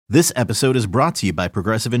This episode is brought to you by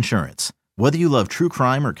Progressive Insurance. Whether you love true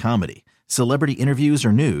crime or comedy, celebrity interviews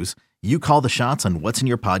or news, you call the shots on what's in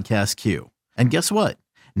your podcast queue. And guess what?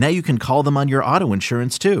 Now you can call them on your auto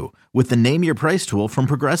insurance too with the Name Your Price tool from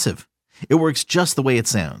Progressive. It works just the way it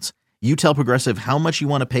sounds. You tell Progressive how much you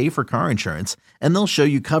want to pay for car insurance, and they'll show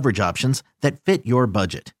you coverage options that fit your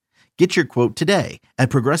budget. Get your quote today at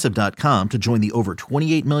Progressive.com to join the over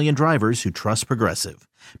 28 million drivers who trust Progressive.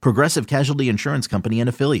 Progressive Casualty Insurance Company and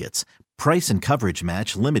Affiliates. Price and coverage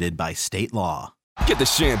match limited by state law. Get the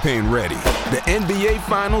champagne ready. The NBA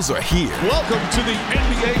Finals are here. Welcome to the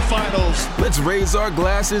NBA Finals. Let's raise our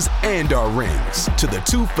glasses and our rings to the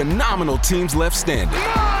two phenomenal teams left standing.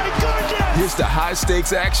 My goodness! Here's to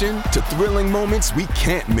high-stakes action, to thrilling moments we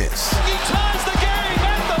can't miss. He ties the game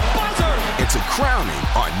at the buzzer! And to crowning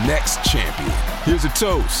our next champion. Here's a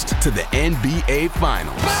toast to the NBA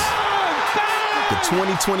Finals. Bang! The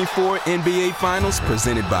 2024 NBA Finals,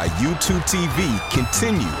 presented by YouTube TV,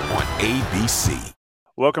 continue on ABC.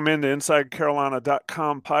 Welcome into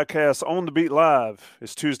InsideCarolina.com podcast On the Beat Live.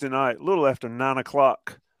 It's Tuesday night, a little after 9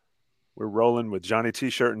 o'clock. We're rolling with Johnny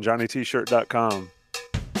T-Shirt and JohnnyT-Shirt.com.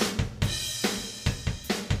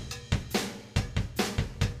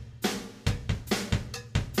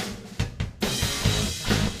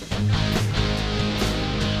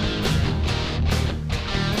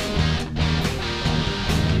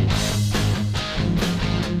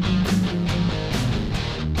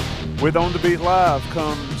 With On the Beat Live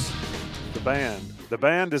comes the band. The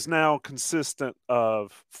band is now consistent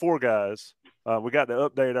of four guys. We got to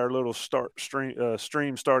update our little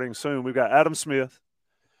stream starting soon. We've got Adam Smith,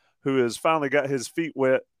 who has finally got his feet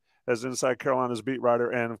wet as Inside Carolina's beat writer,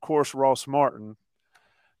 and of course Ross Martin.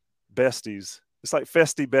 Besties. It's like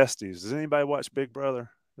Festy Besties. Does anybody watch Big Brother?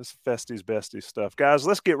 This Festies Besties stuff. Guys,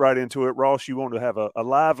 let's get right into it. Ross, you want to have a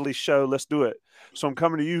lively show. Let's do it. So I'm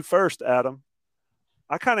coming to you first, Adam.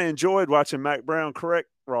 I kind of enjoyed watching Mack Brown correct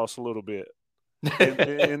Ross a little bit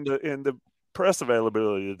in the press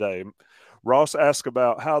availability today. Ross asked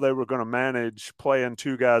about how they were going to manage playing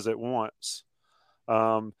two guys at once.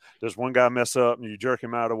 Does one guy mess up and you jerk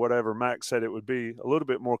him out or whatever? Mack said it would be a little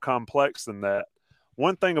bit more complex than that.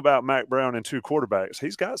 One thing about Mack Brown and two quarterbacks,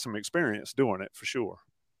 he's got some experience doing it for sure.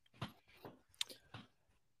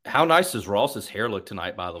 How nice does Ross's hair look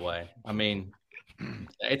tonight, by the way? I mean,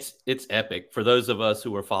 it's epic for those of us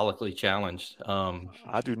who are follically challenged.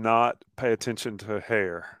 I do not pay attention to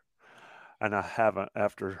hair, and I haven't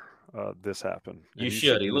after this happened. You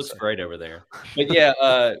should. He looks great over there. But yeah,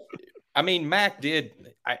 I mean, Mack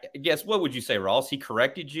did. I guess what would you say, Ross? He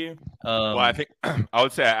corrected you. Well, I think I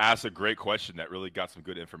would say I asked a great question that really got some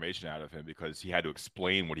good information out of him because he had to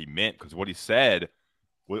explain what he meant because what he said.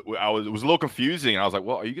 It was a little confusing. And I was like,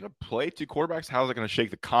 well, are you going to play two quarterbacks? How's it going to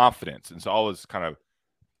shake the confidence? And so I was kind of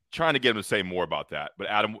trying to get him to say more about that. But,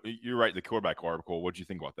 Adam, you're right, the quarterback article. What did you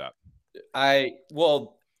think about that? I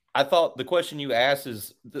thought the question you asked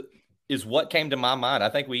is what came to my mind. I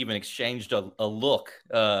think we even exchanged a look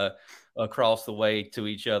across the way to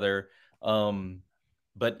each other.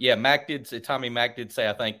 But yeah, Tommy Mack did say,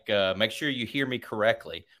 I think, make sure you hear me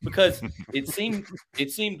correctly, because it seemed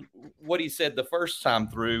what he said the first time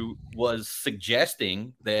through was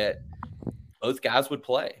suggesting that both guys would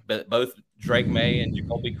play, but both Drake May and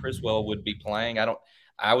Jacoby Criswell would be playing.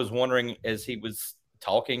 I was wondering as he was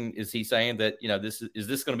talking, is he saying that, is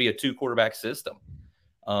this going to be a two quarterback system?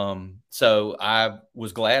 So I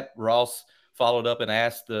was glad Ross followed up and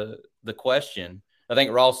asked the question. I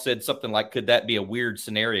think Ross said something like, could that be a weird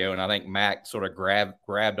scenario? And I think Mack sort of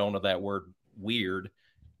grabbed onto that word weird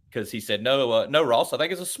because he said, no, Ross, I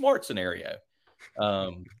think it's a smart scenario.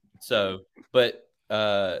 Ross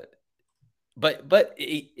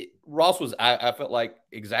was, I felt like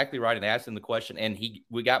exactly right in asking the question. And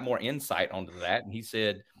we got more insight onto that. And he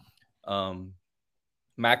said,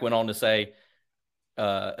 Mack went on to say,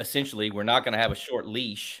 essentially, we're not going to have a short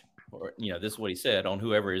leash, or, this is what he said, on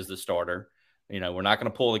whoever is the starter. We're not going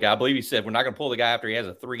to pull the guy. I believe he said we're not going to pull the guy after he has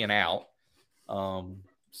a 3 and out.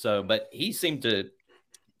 But he seemed to,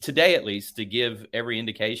 today at least, to give every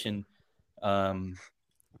indication that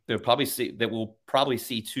we'll probably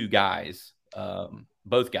see two guys,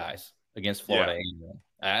 both guys against Florida A&M.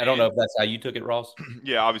 I don't know if that's how you took it, Ross.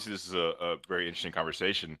 Yeah, obviously this is a very interesting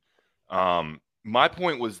conversation. My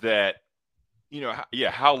point was that,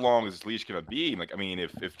 how long is this leash going to be? Like, I mean,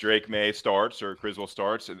 if Drake May starts or Criswell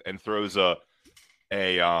starts and throws a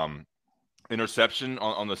interception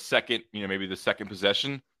on the second, maybe the second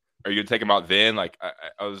possession, are you going to take him out then? Like,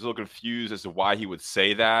 I was a little confused as to why he would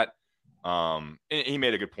say that. And he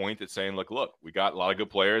made a good point that saying, look, we got a lot of good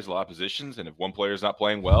players, a lot of positions, and if one player is not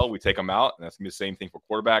playing well, we take them out, and that's going to be the same thing for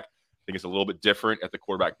quarterback. I think it's a little bit different at the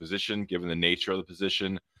quarterback position, given the nature of the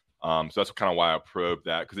position. So that's kind of why I probed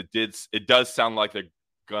that, because it does sound like they're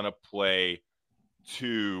going to play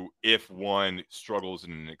two if one struggles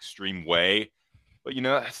in an extreme way. But,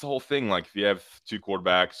 that's the whole thing. Like, if you have two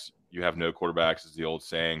quarterbacks, you have no quarterbacks, is the old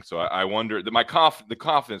saying. So I wonder that the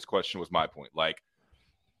confidence question was my point. Like,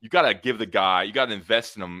 you got to give the guy, you got to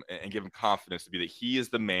invest in him and give him confidence to be that he is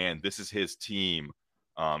the man. This is his team.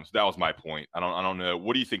 So that was my point. I don't know.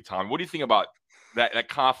 What do you think, Tom? What do you think about that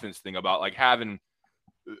confidence thing about like having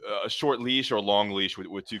a short leash or a long leash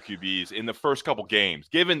with two QBs in the first couple games,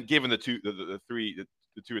 given the two or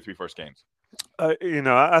three first games?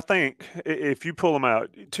 I think if you pull them out,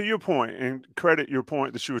 to your point, and credit your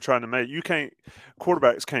point that you were trying to make,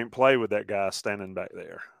 quarterbacks can't play with that guy standing back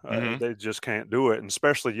there. They just can't do it. And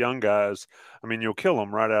especially young guys, I mean, you'll kill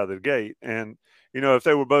them right out of the gate. And, if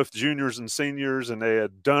they were both juniors and seniors and they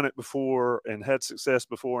had done it before and had success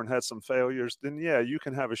before and had some failures, then yeah, you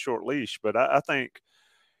can have a short leash. But I think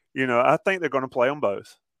they're going to play them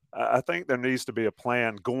both. I think there needs to be a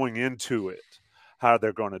plan going into it, how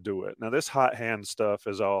they're going to do it. Now, this hot hand stuff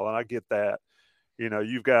is all, and I get that.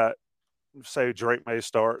 You've got, say, Drake May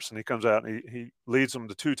starts, and he comes out and he leads them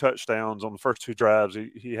to 2 touchdowns on the first 2 drives.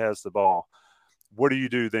 He has the ball. What do you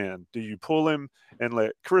do then? Do you pull him and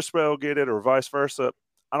let Criswell get it or vice versa?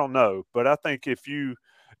 I don't know. But I think if you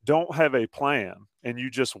don't have a plan and you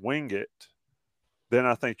just wing it, then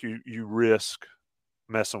I think you risk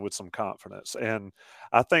messing with some confidence. And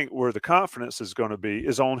I think where the confidence is going to be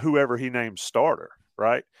is on whoever he names starter,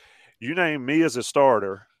 right? You name me as a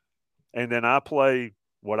starter, and then I play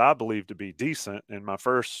what I believe to be decent in my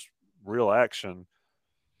first real action,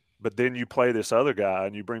 but then you play this other guy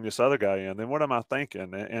and you bring this other guy in, then what am I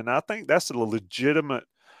thinking? And I think that's a legitimate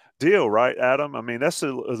deal, right, Adam? I mean, that's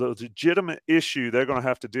a legitimate issue they're going to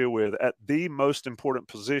have to deal with at the most important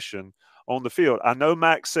position on the field. I know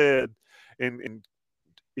Mac said in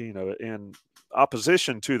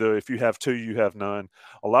opposition to if you have 2, you have none.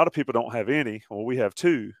 A lot of people don't have any. Well, we have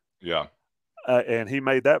 2. Yeah. And he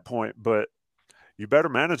made that point, but you better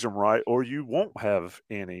manage them right or you won't have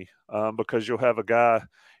any because you'll have a guy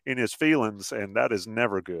in his feelings, and that is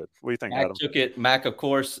never good. What do you think, Adam? Mac, of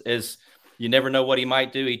course, is you never know what he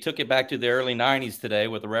might do. He took it back to the early 90s today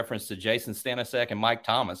with a reference to Jason Stanisiak and Mike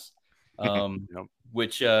Thomas,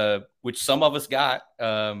 which some of us got,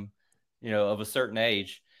 of a certain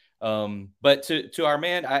age. But to our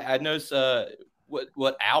man, I noticed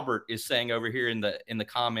what Albert is saying over here in the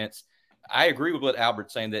comments. I agree with what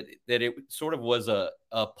Albert's saying that it sort of was a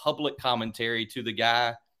public commentary to the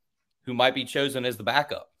guy who might be chosen as the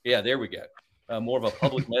backup. Yeah, there we go. More of a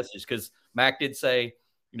public message, because Mac did say,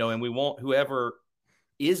 and we want whoever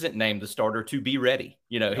isn't named the starter to be ready.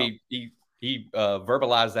 He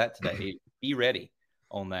verbalized that today. Be ready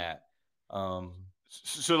on that.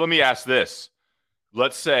 So let me ask this.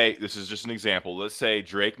 Let's say, this is just an example. Let's say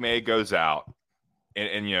Drake May goes out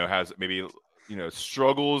and has maybe,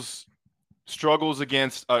 struggles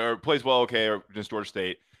against or plays well, okay, or against Georgia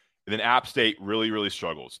State. And then App State really, really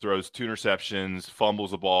struggles, throws 2 interceptions,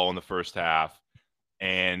 fumbles the ball in the first half.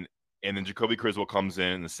 And then Jacoby Criswell comes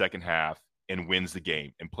in the second half and wins the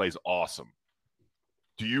game and plays awesome.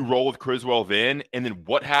 Do you roll with Criswell then? And then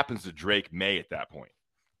what happens to Drake May at that point?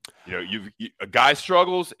 A guy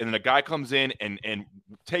struggles, and then a guy comes in and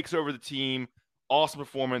takes over the team. Awesome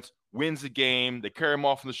performance, wins the game. They carry him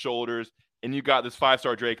off on the shoulders, and you got this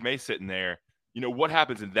 5-star Drake May sitting there. What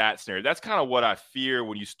happens in that scenario? That's kind of what I fear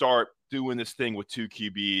when you start doing this thing with 2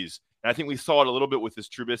 QBs. And I think we saw it a little bit with this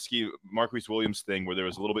Trubisky, Marquise Williams thing, where there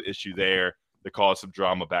was a little bit issue there that caused some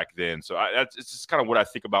drama back then. So it's just kind of what I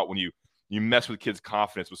think about when you mess with kids'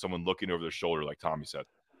 confidence with someone looking over their shoulder, like Tommy said.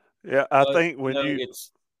 Yeah, I think when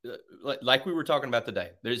it's like we were talking about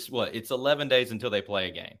today. It's 11 days until they play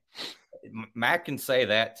a game. Mac can say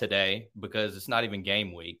that today because it's not even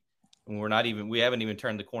game week. And we haven't even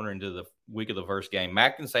turned the corner into the week of the first game.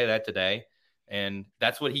 Mac can say that today, and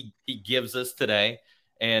that's what he gives us today.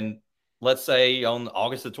 And let's say on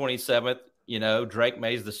August the 27th, Drake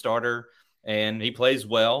May's the starter and he plays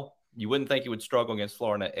well. You wouldn't think he would struggle against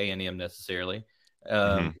Florida A&M necessarily.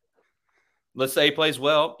 Let's say he plays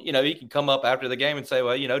well. He can come up after the game and say,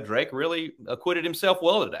 well, Drake really acquitted himself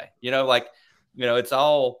well today. It's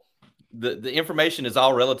all the information is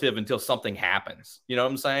all relative until something happens. You know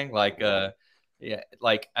what I'm saying? I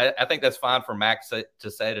think that's fine for Max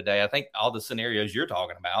to say today. I think all the scenarios you're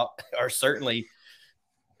talking about are certainly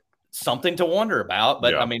something to wonder about.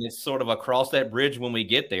 But, yeah. I mean, it's sort of across that bridge when we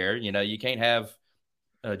get there. You can't have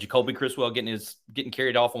Jacoby Criswell getting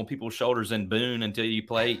carried off on people's shoulders in Boone until you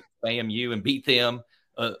play FAMU and beat them.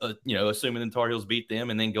 Assuming the Tar Heels beat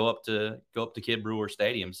them and then go up to Kid Brewer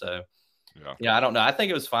Stadium. So, I don't know. I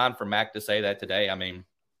think it was fine for Mac to say that today. I mean,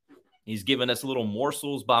 he's giving us little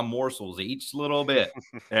morsels by morsels, each little bit.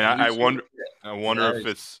 And I wonder if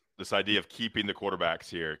it's this idea of keeping the quarterbacks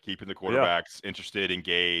here, keeping the quarterbacks interested,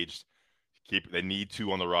 engaged. They need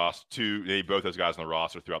two on the roster. They need both those guys on the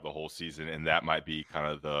roster throughout the whole season, and that might be kind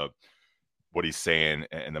of what he's saying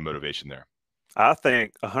and the motivation there. I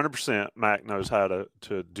think 100% Mac knows how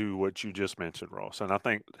to do what you just mentioned, Ross, and I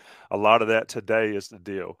think a lot of that today is the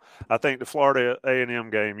deal. I think the Florida A&M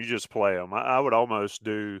game, you just play them. I would almost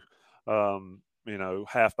do,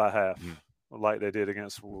 half by half, like they did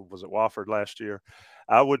against, was it Wofford last year?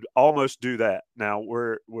 I would almost do that. Now,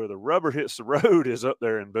 where the rubber hits the road is up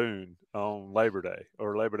there in Boone on Labor Day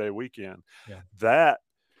or Labor Day weekend. Yeah. That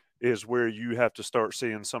is where you have to start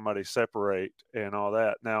seeing somebody separate and all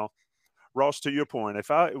that. Now, Ross, to your point,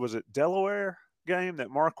 it was at Delaware game that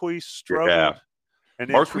Marquise struggled, and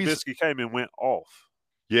then Trubisky came and went off.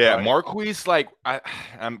 Yeah, right? Marquise, I'm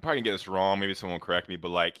probably gonna get this wrong. Maybe someone will correct me,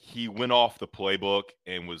 but he went off the playbook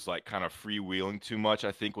and was kind of freewheeling too much.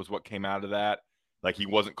 I think was what came out of that. He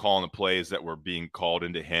wasn't calling the plays that were being called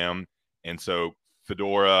into him, and so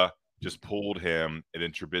Fedora just pulled him, and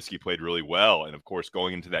then Trubisky played really well. And of course,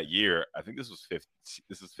 going into that year, I think this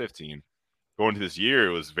is 15. Going into this year,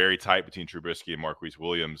 it was very tight between Trubisky and Marquise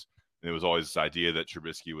Williams. And it was always this idea that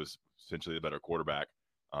Trubisky was essentially the better quarterback.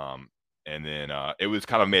 And then it was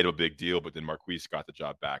kind of made a big deal, but then Marquise got the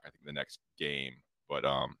job back, I think, the next game. But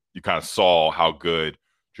you kind of saw how good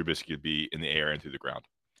Trubisky could be in the air and through the ground.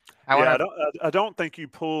 I don't think you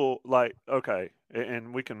pull,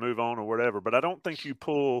 and we can move on or whatever, but I don't think you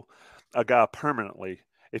pull a guy permanently.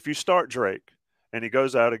 If you start Drake and he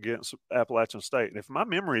goes out against Appalachian State, and if my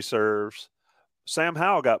memory serves, Sam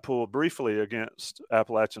Howell got pulled briefly against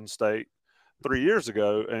Appalachian State 3 years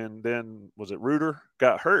ago, and then was it Reuter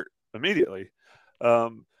got hurt immediately.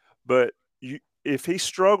 But if he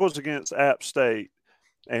struggles against App State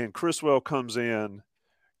and Criswell comes in,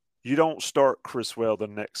 you don't start Criswell the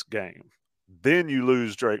next game. Then you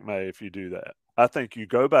lose Drake May if you do that. I think you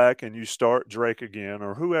go back and you start Drake again,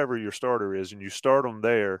 or whoever your starter is, and you start them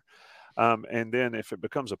there. And then if it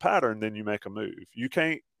becomes a pattern, then you make a move. You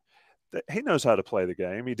can't. He knows how to play the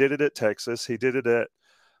game. He did it at Texas. He did it at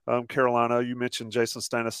Carolina. You mentioned Jason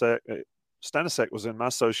Stanisiak. Stanisiak was in my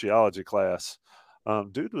sociology class.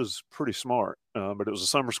 Dude was pretty smart, but it was a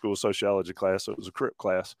summer school sociology class, so it was a Crip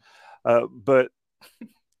class. But,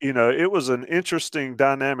 it was an interesting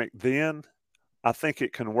dynamic then. I think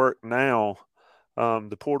it can work now.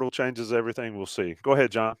 The portal changes everything. We'll see. Go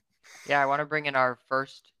ahead, John. Yeah, I want to bring in our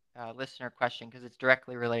first listener question because it's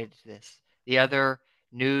directly related to this. The other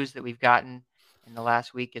news that we've gotten in the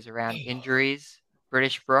last week is around injuries.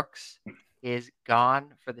 British Brooks is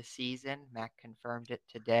gone for the season. Mac confirmed it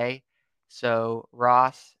today. So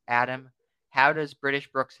Ross, Adam, how does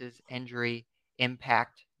British Brooks's injury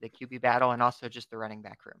impact the QB battle and also just the running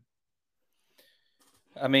back room?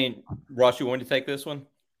 I mean, Ross, you want to take this one?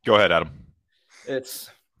 Go ahead, Adam.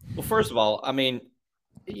 First of all, I mean,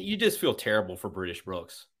 you just feel terrible for British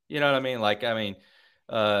Brooks. You know what I mean?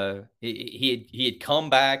 He had come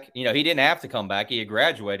back. He didn't have to come back. He had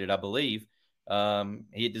graduated, I believe.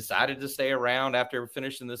 He had decided to stay around after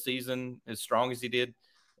finishing the season as strong as he did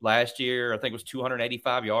last year. I think it was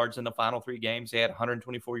 285 yards in the final 3 games. He had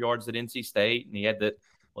 124 yards at NC State, and he had the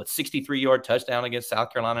 63-yard touchdown against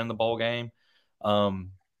South Carolina in the bowl game.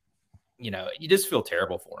 You just feel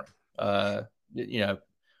terrible for him.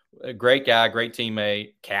 A great guy, great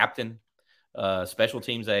teammate, captain, special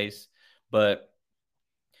teams ace. But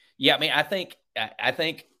yeah, I mean, I think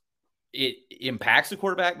it impacts the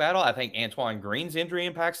quarterback battle. I think Antoine Green's injury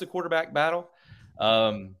impacts the quarterback battle.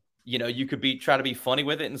 You could try to be funny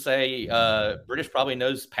with it and say British probably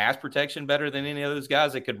knows pass protection better than any of those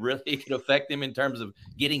guys. It could affect him in terms of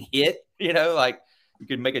getting hit. You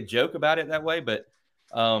could make a joke about it that way. But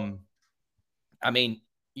I mean,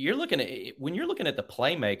 when you're looking at the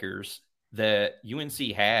playmakers that UNC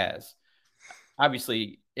has,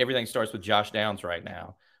 obviously everything starts with Josh Downs right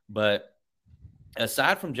now. But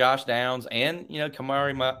aside from Josh Downs and,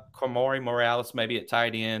 Kamari Morales maybe at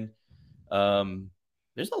tight end,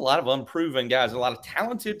 there's a lot of unproven guys, a lot of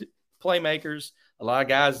talented playmakers, a lot of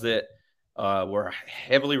guys that were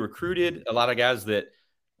heavily recruited, a lot of guys that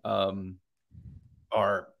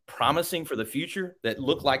are promising for the future that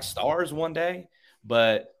look like stars one day,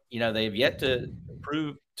 but they've yet to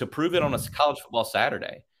prove it on a college football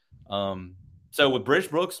Saturday. So with British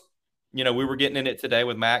Brooks, we were getting in it today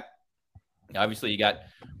with Mac. Obviously, you got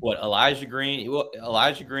Elijah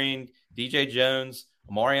Green, DJ Jones,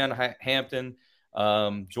 Omarion Hampton,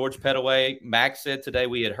 George Pettaway. Mac said today,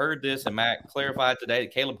 we had heard this, and Mac clarified today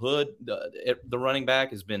that Caleb Hood, the running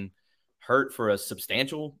back, has been hurt for a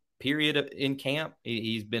substantial period in camp.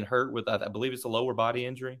 He's been hurt with, I believe it's a lower body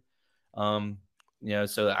injury.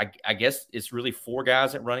 So I guess it's really 4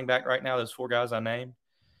 guys at running back right now. Those 4 guys I named.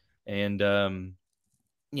 And,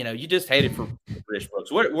 you just hate it for British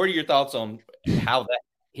Brooks. What are your thoughts on how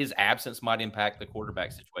his absence might impact the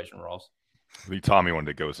quarterback situation, Ross? I think Tommy wanted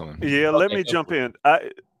to go with something. Yeah, okay, let me jump in.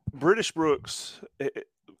 British Brooks,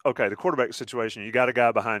 okay, the quarterback situation, you got a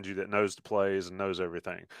guy behind you that knows the plays and knows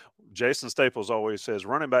everything. Jason Staples always says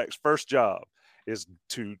running back's first job is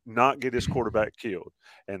to not get his quarterback killed.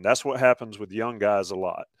 And that's what happens with young guys a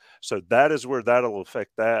lot. So that is where that'll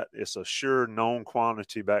affect that. It's a sure known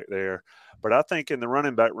quantity back there. But I think in the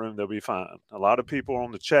running back room, they'll be fine. A lot of people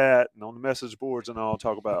on the chat and on the message boards and all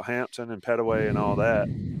talk about Hampton and Pettaway and all that.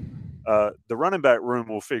 The running back room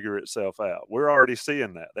will figure itself out. We're already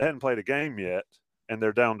seeing that. They hadn't played a game yet, and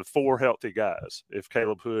they're down to 4 healthy guys if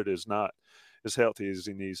Caleb Hood is not as healthy as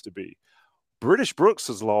he needs to be. British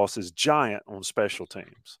Brooks' loss is giant on special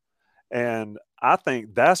teams. And I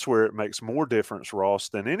think that's where it makes more difference, Ross,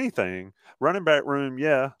 than anything. Running back room,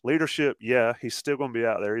 yeah. Leadership, yeah. He's still going to be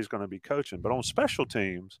out there. He's going to be coaching. But on special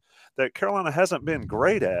teams that Carolina hasn't been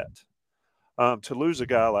great at, to lose a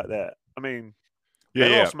guy like that. I mean,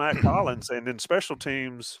 they lost Matt Collins, and then special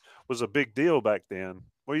teams was a big deal back then.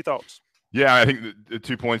 What are your thoughts? Yeah, I think the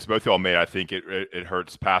 2 points both y'all made, I think it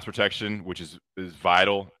hurts pass protection, which is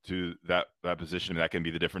vital to that position. That can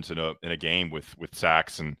be the difference in a game with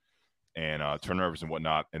sacks and turnovers and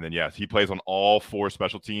whatnot. And then, yes, he plays on all 4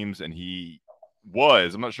 special teams, and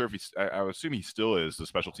I'm not sure if I assume he still is the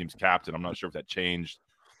special teams captain. I'm not sure if that changed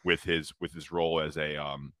with his role as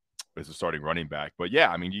a starting running back. But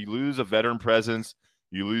yeah, I mean, you lose a veteran presence.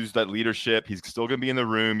 You lose that leadership. He's still going to be in the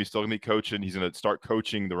room. He's still going to be coaching. He's going to start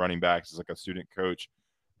coaching the running backs as like a student coach.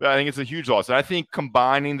 But I think it's a huge loss. And I think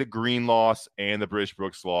combining the Green loss and the British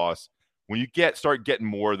Brooks loss, when you start getting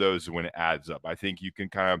more of those when it adds up, I think you can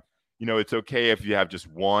kind of, it's okay if you have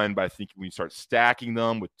just one, but I think when you start stacking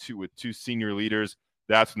them with two senior leaders,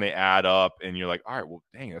 that's when they add up and you're like, all right, well,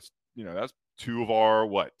 dang, that's 2 of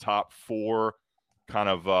our top 4 kind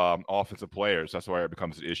of offensive players. That's why it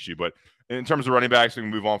becomes an issue. But in terms of running backs, we can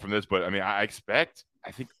move on from this. But I mean, I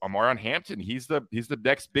think Omarion Hampton, he's the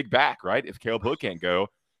next big back, right? If Caleb Hood can't go,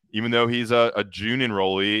 even though he's a June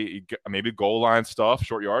enrollee, maybe goal line stuff,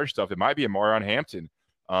 short yardage stuff, it might be Omarion Hampton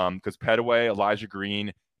because Pettaway, Elijah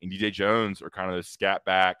Green, and DJ Jones are kind of the scat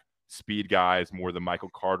back speed guys, more the Michael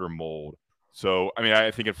Carter mold. So, I mean,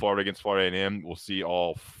 I think in Florida against Florida A&M, we'll see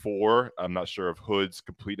all 4. I'm not sure of Hood's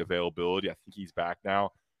complete availability. I think he's back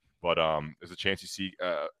now. But there's a chance you see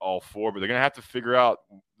all 4. But they're going to have to figure out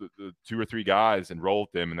the 2 or 3 guys and roll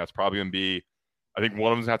with them. And that's probably going to be – I think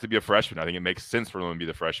one of them's going to have to be a freshman. I think it makes sense for them to be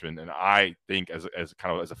the freshman. And I think as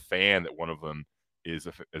a fan that one of them is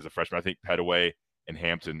a freshman. I think Pettaway and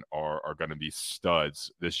Hampton are going to be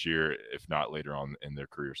studs this year, if not later on in their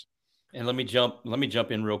careers. And let me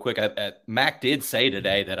jump in real quick. Mac did say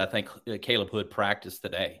today that I think Caleb Hood practiced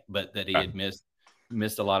today, but that he had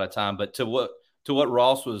missed a lot of time. But to what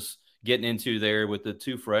Ross was getting into there with the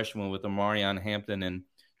 2 freshmen, with Omarion Hampton and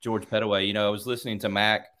George Pettaway, I was listening to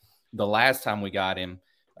Mac the last time we got him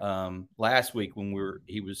last week when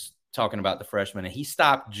he was talking about the freshmen, and he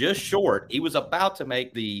stopped just short. He was about to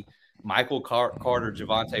make the Michael Carter,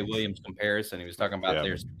 Javonte Williams comparison. He was talking about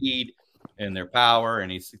their speed and their power,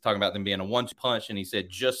 and he's talking about them being a 1 punch, and he said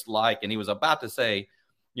and he was about to say,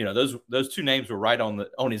 those 2 names were right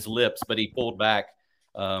on his lips, but he pulled back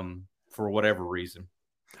for whatever reason.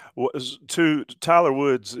 Well, Tyler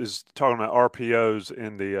Woods is talking about RPOs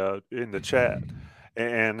in the chat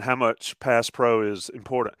and how much pass pro is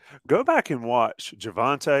important. Go back and watch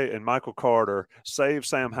Javonte and Michael Carter save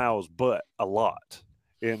Sam Howell's butt a lot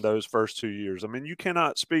in those first 2 years. I mean, you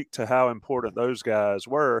cannot speak to how important those guys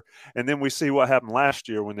were. And then we see what happened last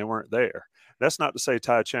year when they weren't there. That's not to say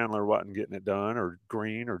Ty Chandler wasn't getting it done, or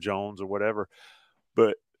Green or Jones or whatever.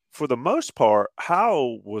 But for the most part,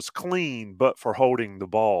 Howell was clean but for holding the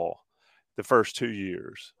ball the first 2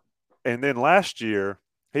 years. And then last year,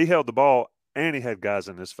 he held the ball and he had guys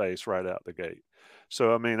in his face right out the gate.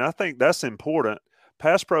 So, I mean, I think that's important.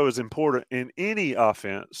 Pass pro is important in any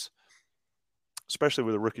offense, especially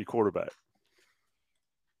with a rookie quarterback.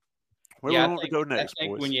 Where we want to go next, I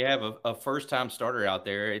think boys? When you have a first-time starter out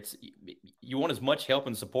there, you want as much help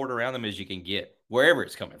and support around them as you can get, wherever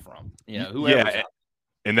it's coming from. Whoever. Yeah,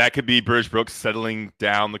 and that could be British Brooks settling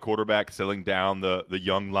down the quarterback, settling down the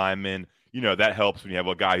young linemen. that helps when you have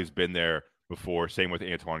a guy who's been there before. Same with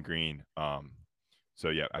Antoine Green. So,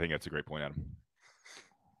 yeah, I think that's a great point, Adam.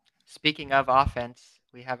 Speaking of offense,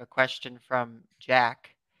 we have a question from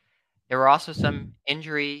Jack. There were also some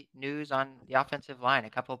injury news on the offensive line. A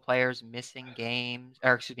couple of players missing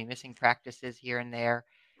missing practices here and there.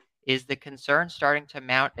 Is the concern starting to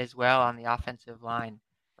mount as well on the offensive line?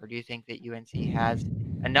 Or do you think that UNC has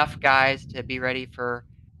enough guys to be ready for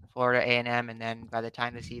Florida A&M, and then by the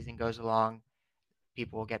time the season goes along,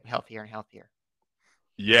 people will get healthier and healthier?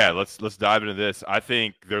 Yeah, let's dive into this. I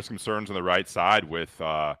think there's concerns on the right side with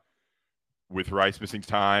Rice missing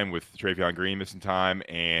time, with Travion Green missing time,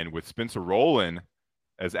 and with Spencer Rowland,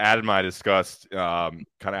 as Adam and I discussed kind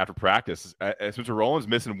of after practice. Spencer Rowland's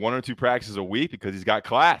missing 1 or 2 practices a week because he's got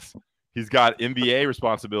class. He's got NBA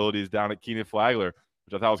responsibilities down at Keenan Flagler,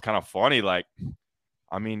 which I thought was kind of funny. Like,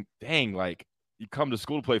 I mean, dang, like, you come to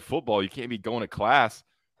school to play football, you can't be going to class.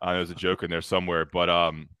 There's a joke in there somewhere, but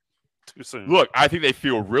too soon. Look, I think they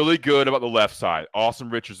feel really good about the left side. Austin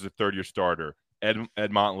Richards is a third-year starter. Ed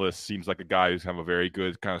Montless seems like a guy who's having a very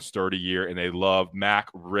good, kind of sturdy year, and they love. Mac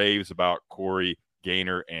raves about Corey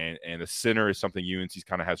Gaynor, and the center is something UNC's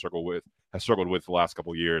kind of has struggled with the last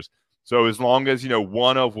couple of years. So as long as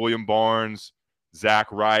one of William Barnes,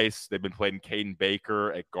 Zach Rice, they've been playing Caden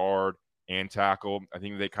Baker at guard and tackle. I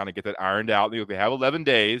think they kind of get that ironed out. They have 11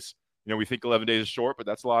 days. We think 11 days is short, but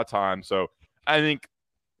that's a lot of time. So I think.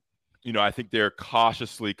 I think they're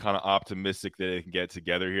cautiously kind of optimistic that they can get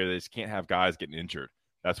together here. They just can't have guys getting injured.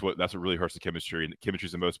 That's what really hurts the chemistry, and chemistry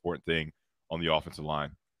is the most important thing on the offensive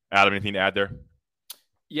line. Adam, anything to add there?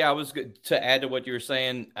 Yeah, I was good to add to what you were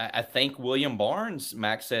saying. I think William Barnes,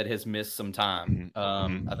 Max said, has missed some time.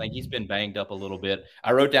 I think he's been banged up a little bit.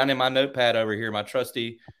 I wrote down in my notepad over here, my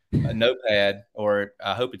trusty notepad, or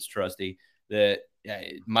I hope it's trusty, that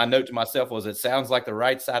my note to myself was, it sounds like the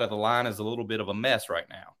right side of the line is a little bit of a mess right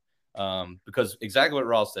now. Because exactly what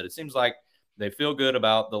Ross said, it seems like they feel good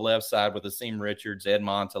about the left side with Asim Richards, Ed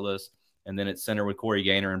Montelis, and then it's center with Corey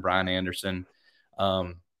Gaynor and Brian Anderson.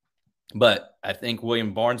 But I think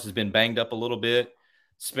William Barnes has been banged up a little bit.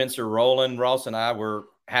 Spencer Rowland, Ross and I were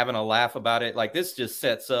having a laugh about it. Like, this just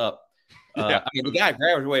sets up. I mean, the guy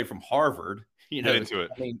graduated from Harvard. Get into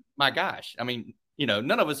it. I mean, my gosh. I mean,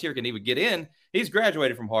 none of us here can even get in. He's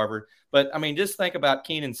graduated from Harvard. But, I mean, just think about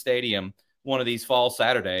Kenan Stadium one of these fall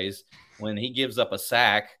Saturdays when he gives up a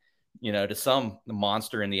sack, to some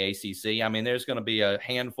monster in the ACC. I mean, there's going to be a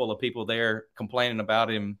handful of people there complaining about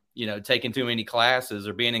him, taking too many classes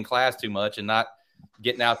or being in class too much and not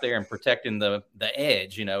getting out there and protecting the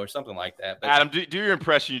edge, or something like that. But Adam, do your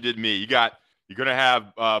impression you did me. You're going to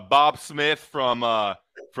have Bob Smith from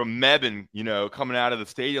Mebane, coming out of the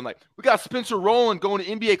stadium. Like, we got Spencer Rowland going to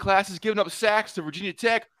NBA classes, giving up sacks to Virginia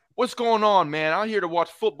Tech. What's going on, man? I'm here to watch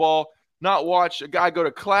football, not watch a guy go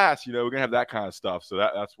to class. We're going to have that kind of stuff. So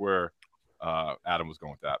that's where Adam was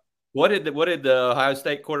going with that. What did the Ohio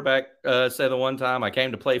State quarterback say the one time? I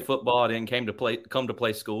came to play football. I didn't come to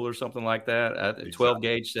play school or something like that. Exactly. 12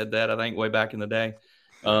 Gauge said that, I think, way back in the day.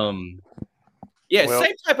 Same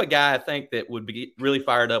type of guy, I think, that would be really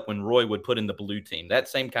fired up when Roy would put in the blue team. That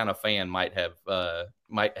same kind of fan might have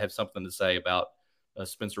something to say about a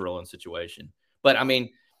Spencer Rowland situation. But, I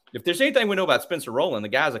mean, if there's anything we know about Spencer Rowland, the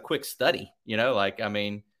guy's a quick study.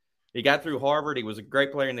 He got through Harvard. He was a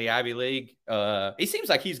great player in the Ivy League. He seems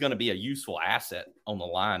like he's going to be a useful asset on the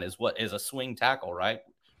line as a swing tackle, right?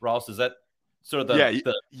 Ross, is that sort of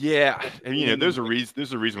the yeah. And there's a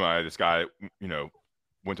reason why this guy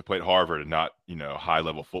went to play at Harvard and not high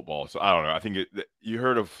level football. So I don't know. I think you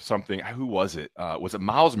heard of something. Who was it? Was it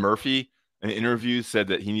Miles Murphy? In an interview said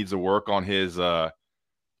that he needs to work on his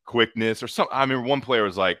quickness or something. I mean, one player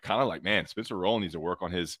was kind of like, man, Spencer Rowland needs to work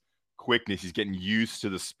on his quickness. He's getting used to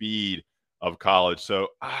the speed of college. So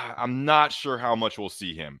I'm not sure how much we'll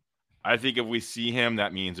see him. I think if we see him,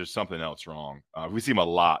 that means there's something else wrong. If we see him a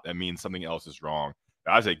lot, that means something else is wrong.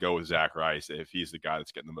 I say go with Zach Rice if he's the guy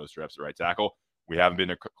that's getting the most reps at right tackle. We haven't been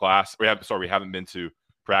to class. We haven't been to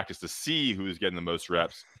practice to see who's getting the most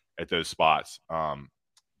reps at those spots.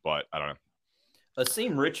 But I don't know.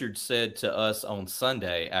 Asim Richards said to us on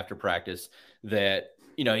Sunday after practice that,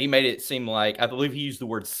 he made it seem like, I believe he used the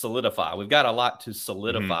word solidify. We've got a lot to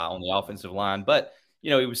solidify on the offensive line, but,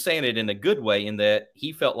 he was saying it in a good way in that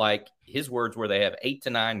he felt like his words were they have 8 to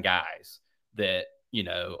 9 guys that,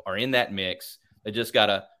 are in that mix. They just got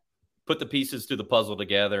to put the pieces to the puzzle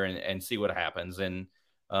together and see what happens. And,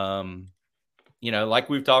 like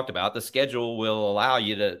we've talked about, the schedule will allow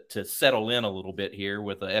you to settle in a little bit here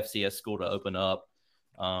with the FCS school to open up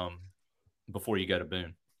before you go to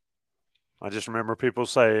Boone. I just remember people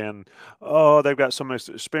saying, "Oh, they've got so much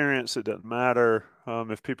experience, it doesn't matter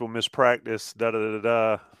if people miss practice." Da da da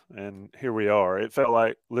da. And here we are. It felt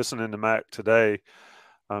like listening to Mac today.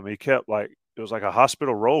 He kept like it was like a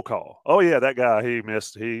hospital roll call. Oh yeah, that guy he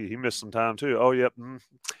missed. He missed some time too. Oh yep,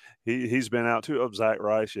 he's been out too. Oh, Zach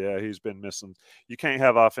Rice, yeah, he's been missing. You can't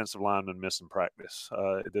have offensive linemen missing practice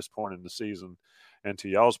at this point in the season. And to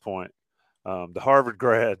y'all's point, the Harvard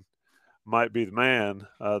grad might be the man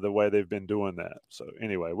the way they've been doing that. So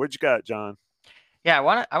anyway, what you got, John? Yeah,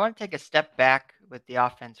 I want to take a step back with the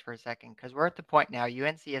offense for a second because we're at the point now.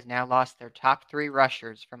 UNC has now lost their top 3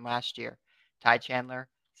 rushers from last year: Ty Chandler,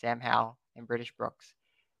 Sam Howell, and British Brooks.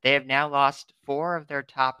 They have now lost 4 of their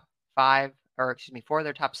top 6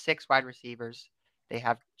 wide receivers. They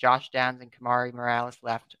have Josh Downs and Kamari Morales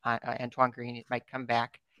left. Antoine Green might come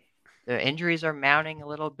back. The injuries are mounting a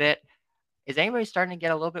little bit. Is anybody starting to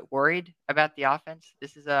get a little bit worried about the offense?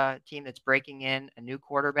 This is a team that's breaking in a new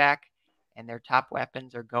quarterback, and their top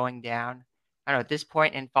weapons are going down. I don't know, at this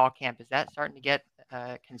point in fall camp, is that starting to get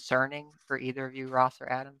concerning for either of you, Ross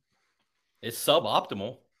or Adam? It's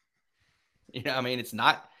suboptimal. I mean, it is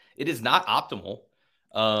not optimal.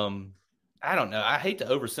 I don't know. I hate to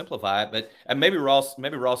oversimplify it, but maybe Ross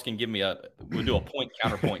can give me we'll do a point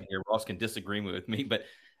counterpoint here. Ross can disagree with me, but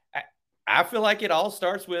I feel like it all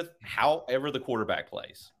starts with however the quarterback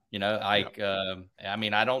plays. I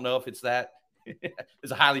mean, I don't know if it's that.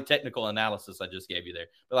 It's a highly technical analysis I just gave you there.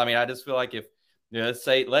 But I mean, I just feel like if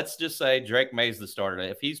let's just say Drake May's the starter.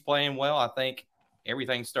 If he's playing well, I think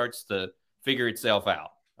everything starts to figure itself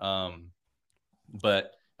out.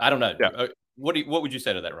 But I don't know. Yeah. What would you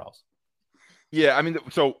say to that, Ross? Yeah, I mean,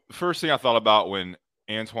 so first thing I thought about when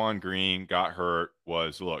Antoine Green got hurt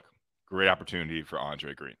was, look, great opportunity for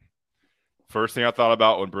Andre Green. First thing I thought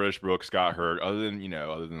about when British Brooks got hurt, other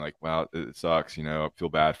than like, wow, it sucks, I feel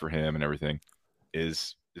bad for him and everything,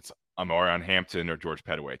 is it's Amarion Hampton or George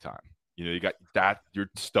Pettaway time. You got that, your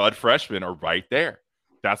stud freshmen are right there.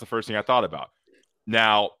 That's the first thing I thought about.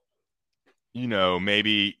 Now,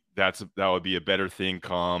 maybe that would be a better thing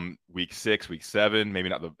come week 6, week 7, maybe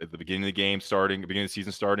not at the beginning of the game starting, the beginning of the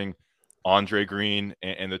season starting, Andre Green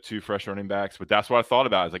and the 2 fresh running backs. But that's what I thought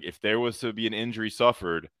about. Is like, if there was to be an injury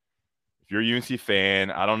suffered, if you're a UNC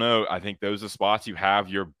fan, I don't know. I think those are spots you have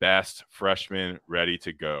your best freshmen ready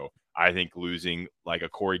to go. I think losing like a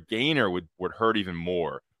Corey Gaynor would hurt even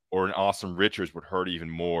more, or an Austin Richards would hurt even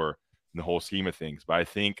more in the whole scheme of things. But I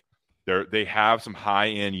think they have some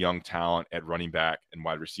high-end young talent at running back and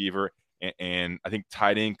wide receiver. And I think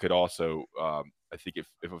tight end could also I think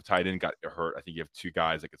if a tight end got hurt, I think you have 2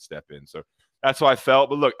 guys that could step in. So that's how I felt.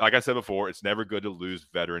 But look, like I said before, it's never good to lose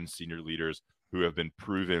veteran senior leaders who have been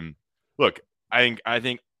proven. Look, I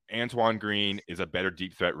think Antoine Green is a better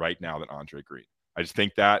deep threat right now than Andre Green. I just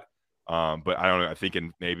think that. But I don't know. I think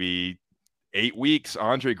in maybe 8 weeks,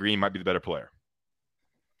 Andre Green might be the better player.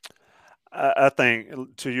 I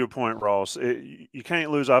think, to your point, Ross, you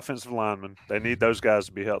can't lose offensive linemen. They need those guys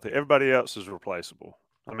to be healthy. Everybody else is replaceable.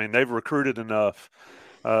 I mean, they've recruited enough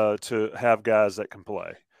to have guys that can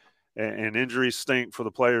play. And injuries stink for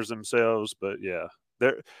the players themselves. But, yeah,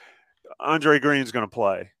 Andre Green's going to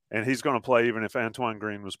play. And he's going to play even if Antoine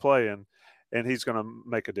Green was playing. And he's going to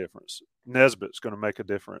make a difference. Nesbitt's going to make a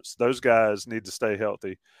difference. Those guys need to stay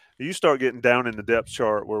healthy. You start getting down in the depth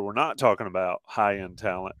chart where we're not talking about high-end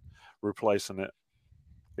talent replacing it.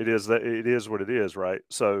 It is what it is, right?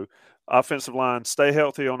 So offensive line, stay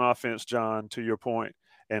healthy on offense, John, to your point,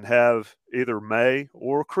 and have either May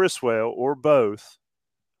or Criswell or both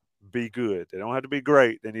be good. They don't have to be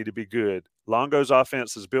great. They need to be good. Longo's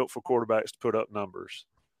offense is built for quarterbacks to put up numbers.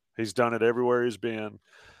 He's done it everywhere he's been.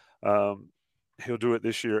 He'll do it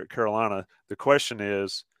this year at Carolina. The question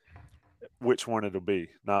is which one it'll be,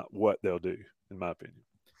 not what they'll do, in my opinion.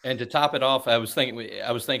 And to top it off, I was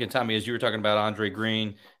thinking, Tommy, as you were talking about Andre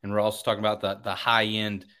Green and Ross was talking about the high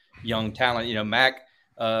end young talent. Mac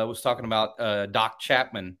was talking about Doc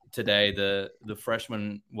Chapman today, the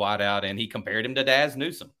freshman wideout, and he compared him to Daz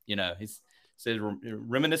Newsome. He said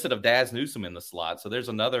reminiscent of Daz Newsome in the slot. So there's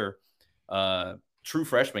another true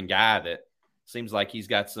freshman guy that seems like he's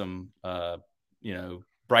got some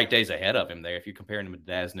bright days ahead of him there if you're comparing him to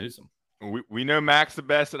Daz Newsome. We know Mac's the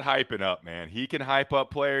best at hyping up, man. He can hype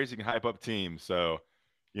up players. He can hype up teams. So,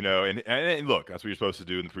 and look, that's what you're supposed to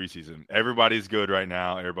do in the preseason. Everybody's good right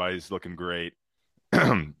now. Everybody's looking great.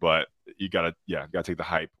 But you got to take the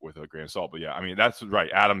hype with a grain of salt. But, yeah, I mean, that's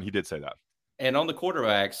right. Adam, he did say that. And on the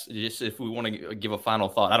quarterbacks, just if we want to give a final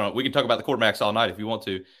thought, I don't know. We can talk about the quarterbacks all night if you want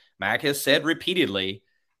to. Mac has said repeatedly,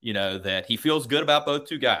 that he feels good about both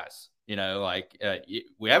 2 guys. We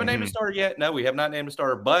haven't named a starter yet. No, we have not named a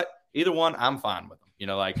starter, but Either one, I'm fine with him.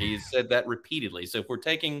 Like he's said that repeatedly. So if we're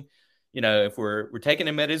taking, if we're taking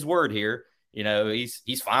him at his word here,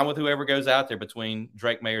 he's fine with whoever goes out there between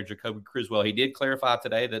Drake May or Jacoby Criswell. He did clarify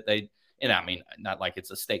today that not like it's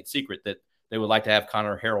a state secret, that they would like to have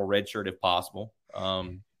Connor Harrell redshirt if possible.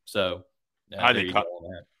 So I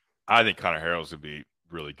think Connor Harrell's would be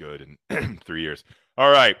really good in 3 years. All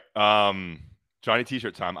right. Johnny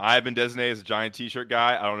T-shirt time. I have been designated as a Johnny T-shirt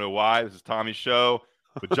guy. I don't know why. This is Tommy's show.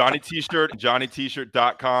 But Johnny T-shirt,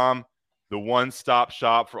 JohnnyT-shirt.com, the one-stop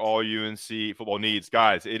shop for all UNC football needs.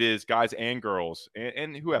 Guys, it is guys and girls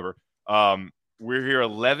and whoever. We're here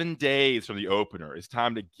 11 days from the opener. It's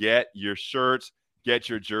time to get your shirts, get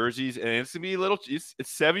your jerseys, and it's going to be it's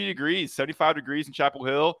 70 degrees, 75 degrees in Chapel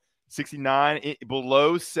Hill, 69,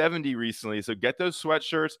 below 70 recently. So get those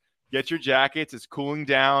sweatshirts, get your jackets. It's cooling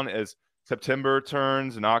down as September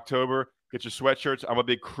turns and October. Get your sweatshirts. I'm a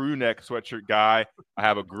big crew neck sweatshirt guy. I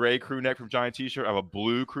have a gray crew neck from Johnny T-shirt. I have a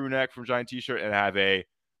blue crew neck from Johnny T-shirt, and I have a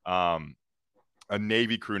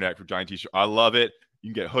navy crew neck from Johnny T-shirt. I love it.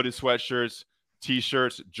 You can get hooded sweatshirts,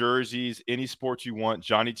 T-shirts, jerseys, any sports you want.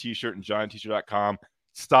 Johnny T-shirt and JohnnyT-shirt.com.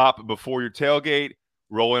 Stop before your tailgate.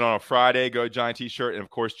 Roll in on a Friday. Go to Johnny T-shirt, and of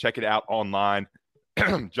course, check it out online.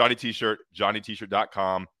 Johnny T-shirt,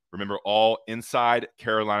 JohnnyT-shirt.com. Remember, all Inside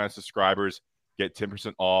Carolina subscribers get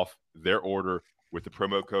 10% off their order with the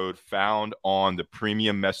promo code found on the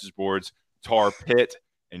premium message boards, Tar Pit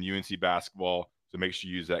and UNC basketball. So make sure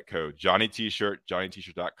you use that code. Johnny T-shirt,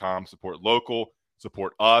 JohnnyT-shirt.com. Support local,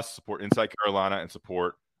 support us, support Inside Carolina, and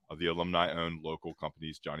support of the alumni-owned local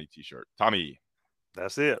companies, Johnny T-shirt. Tommy.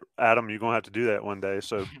 That's it. Adam, you're going to have to do that one day,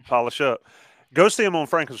 so polish up. Go see him on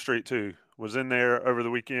Franklin Street, too. Was in there over the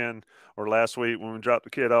weekend or last week when we dropped the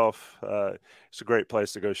kid off. It's a great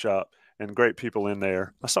place to go shop. And great people in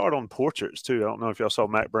there. I saw it on Portraits, too. I don't know if y'all saw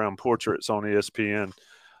Mac Brown Portraits on ESPN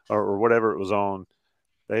or whatever it was on.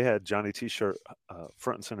 They had Johnny T-shirt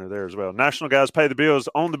front and center there as well. National Guys Pay the Bills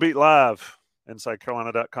on the Beat Live,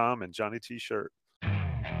 InsideCarolina.com, and Johnny T-shirt.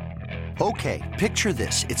 Okay, picture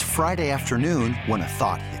this. It's Friday afternoon when a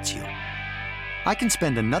thought hits you. I can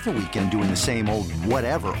spend another weekend doing the same old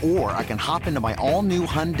whatever, or I can hop into my all-new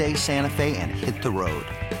Hyundai Santa Fe and hit the road.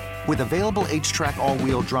 With available H-Track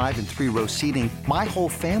all-wheel drive and 3-row seating, my whole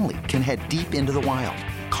family can head deep into the wild.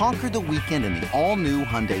 Conquer the weekend in the all-new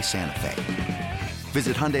Hyundai Santa Fe.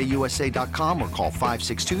 Visit HyundaiUSA.com or call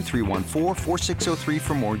 562-314-4603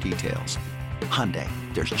 for more details. Hyundai,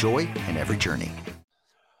 there's joy in every journey.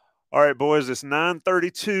 All right, boys, it's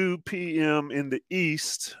 9:32 p.m. in the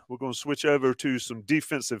East. We're going to switch over to some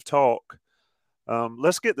defensive talk.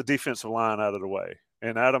 Let's get the defensive line out of the way.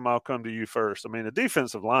 And, Adam, I'll come to you first. I mean, the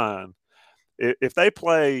defensive line, if they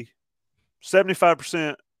play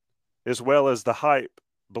 75% as well as the hype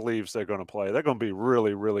believes they're going to play, they're going to be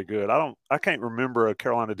really, really good. I can't remember a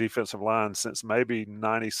Carolina defensive line since maybe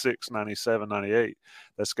 96, 97, 98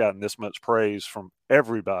 that's gotten this much praise from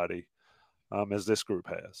everybody as this group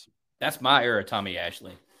has. That's my era, Tommy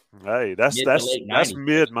Ashley. Hey, that's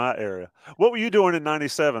mid my era. What were you doing in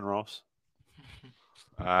 97, Ross?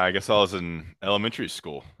 I guess I was in elementary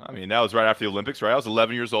school. I mean, that was right after the Olympics, right? I was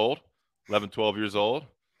 11 years old, 11, 12 years old.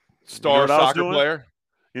 Star soccer player.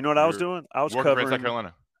 You know what I was doing? I was covering Inside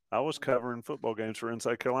Carolina. I was covering football games for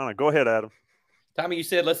Inside Carolina. Go ahead, Adam. Tommy, you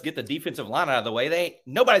said let's get the defensive line out of the way.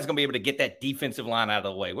 Nobody's going to be able to get that defensive line out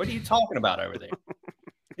of the way. What are you talking about over there?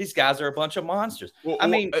 These guys are a bunch of monsters. Go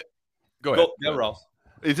ahead. Go, Ross.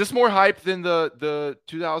 Is this more hype than the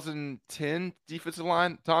 2010 defensive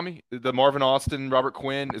line, Tommy? The Marvin Austin, Robert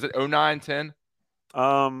Quinn? Is it 09-10?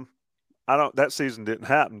 That season didn't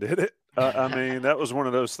happen, did it? I mean, that was one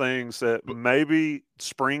of those things that maybe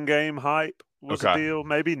spring game hype was a deal.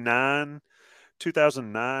 Maybe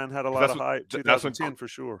 2009 had a lot of hype. 2010 for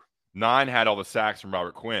sure. 9 had all the sacks from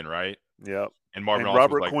Robert Quinn, right? Yep. And Marvin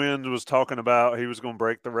Robert Quinn was talking about he was going to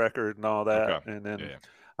break the record and all that. Okay. And then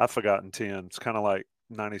I've forgotten 10. It's kind of like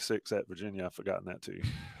 96 at Virginia. I've forgotten that too.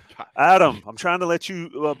 Adam, I'm trying to let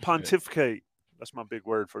you pontificate. That's my big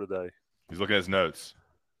word for today. He's looking at his notes.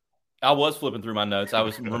 I was flipping through my notes. I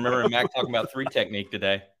was remembering Mac talking about 3 technique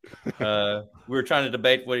today. We were trying to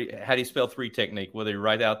debate how do you spell 3 technique, whether you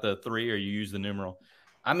write out the 3 or you use the numeral.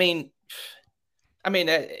 I mean,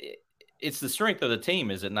 it's the strength of the team,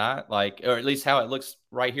 is it not? Like, or at least how it looks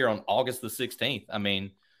right here on August the 16th. I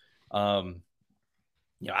mean, I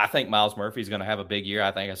think Myles Murphy is going to have a big year.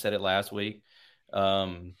 I think I said it last week.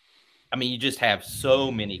 You just have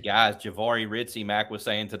so many guys. Jahvaree Ritzie, Mac was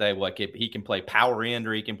saying today, he can play power end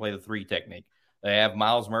or he can play the 3 technique. They have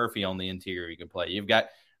Myles Murphy on the interior he can play. You've got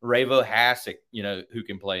Ravo Hassick, who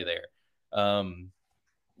can play there.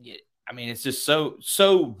 I mean, it's just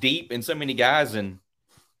so deep in so many guys, and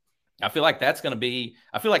I feel like that's going to be.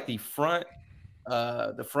 I feel like the front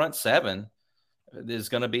seven is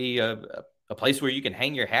going to be a place where you can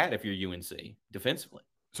hang your hat if you're UNC defensively.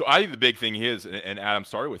 So I think the big thing is, and Adam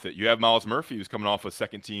started with it, you have Miles Murphy, who's coming off a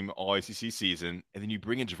second-team All-ACC season, and then you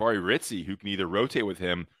bring in Jahvaree Ritzie, who can either rotate with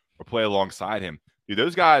him or play alongside him. Dude,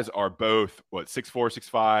 those guys are both, 6'4",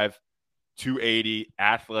 6'5", 280,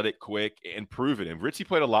 athletic, quick, and proven. And Ritzie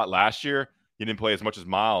played a lot last year. He didn't play as much as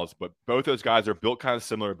Miles, but both those guys are built kind of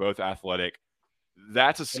similar, both athletic.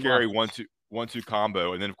 That's a scary one-two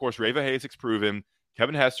combo. And then, of course, Reva Hasek's proven.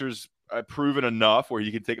 Kevin Hester's proven enough where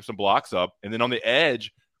he can take some blocks up. And then on the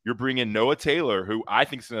edge, you're bringing Noah Taylor, who I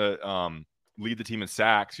think is going to lead the team in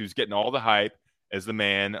sacks, who's getting all the hype as the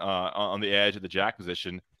man on the edge at the jack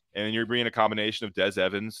position. And then you're bringing a combination of Des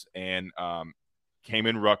Evans and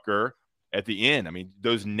Kamen Rucker at the end. I mean,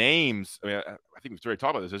 those names, I think we've already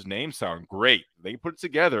talked about this. Those names sound great. They put it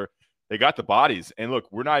together. They got the bodies. And look,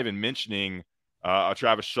 we're not even mentioning a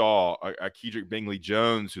Travis Shaw, a Kedrick Bingley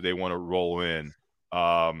Jones, who they want to roll in.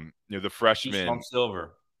 The freshman.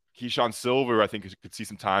 Keyshawn Silver, I think, could see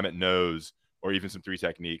some time at nose or even some three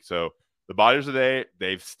technique. So the bodies are there.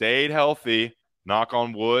 They've stayed healthy, knock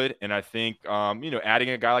on wood. And I think, adding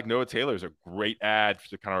a guy like Noah Taylor is a great add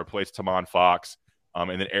to kind of replace Tamon Fox. And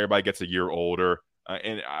then everybody gets a year older.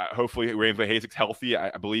 And hopefully Reva Hasek's healthy.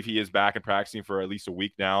 I believe he is back and practicing for at least a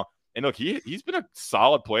week now. And look, he's been a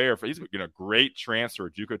solid player. He's been a great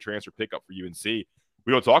JUCO transfer pickup for UNC. We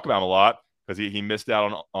don't talk about him a lot because he missed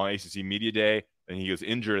out on ACC Media Day. And he was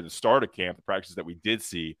injured at the start of camp, the practices that we did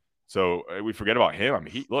see. So we forget about him. I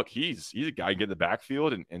mean, he's a guy who can get in the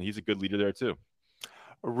backfield, and he's a good leader there too.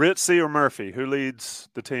 Ritzie or Murphy, who leads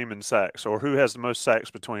the team in sacks, or who has the most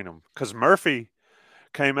sacks between them? Because Murphy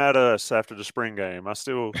came at us after the spring game. I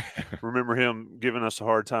still remember him giving us a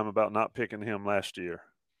hard time about not picking him last year.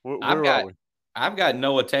 Where are we? I've got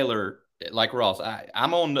Noah Taylor. Like Ross,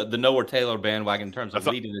 I'm on the Noah Taylor bandwagon in terms of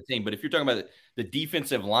leading the team. But if you're talking about the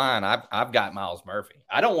defensive line, I've got Miles Murphy.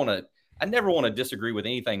 I never want to disagree with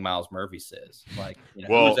anything Miles Murphy says. Like,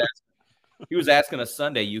 he was asking us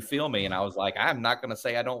Sunday, you feel me? And I was like, I'm not going to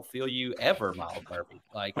say I don't feel you ever, Miles Murphy.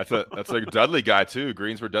 Like that's like a Dudley guy too,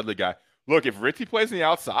 Greensboro Dudley guy. Look, if Ritzie plays on the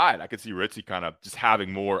outside, I could see Ritzie kind of just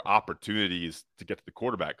having more opportunities to get to the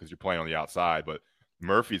quarterback because you're playing on the outside, but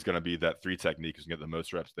Murphy's going to be that three technique who's going to get the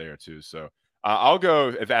most reps there too. So I'll go,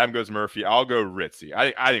 if Adam goes Murphy, I'll go Ritzie.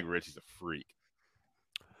 I think Ritzie's a freak.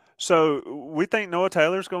 So we think Noah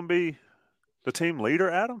Taylor's going to be the team leader,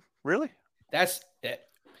 Adam? Really?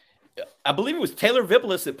 I believe it was Taylor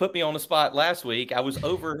Vipolis that put me on the spot last week. I was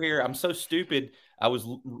over here. I'm so stupid. I was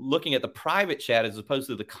looking at the private chat as opposed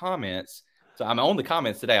to the comments. So I'm on the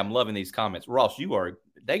comments today. I'm loving these comments. Ross,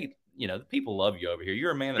 the people love you over here.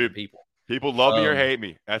 You're a man of the people. People love me or hate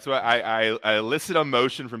me. That's why I elicit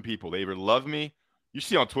emotion from people. They either love me. You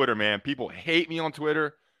see on Twitter, man, people hate me on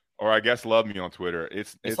Twitter, or I guess love me on Twitter.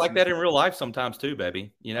 It's like that in real life sometimes too,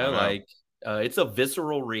 baby. It's a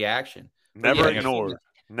visceral reaction. Never ignore.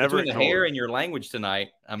 Never between the hair and your language tonight.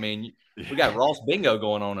 I mean, we got Ross Bingo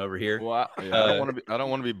going on over here. Well, I don't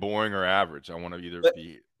want to be boring or average. I want to either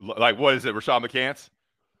be like, what is it, Rashad McCants?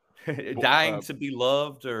 Dying to be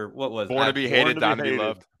loved, or what was born to be hated, dying to be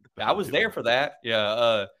loved. I was there for that.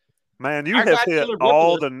 Yeah. Man, you have hit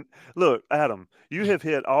all the – look, Adam, you have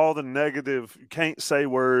hit all the negative, can't say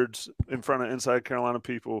words in front of Inside Carolina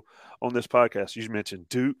people on this podcast. You mentioned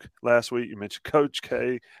Duke last week. You mentioned Coach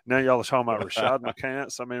K. Now y'all are talking about Rashad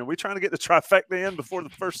McCants. I mean, are we trying to get the trifecta in before the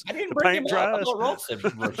paint dries? I thought Ross said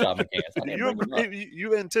Rashad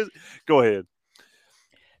McCants. Go ahead.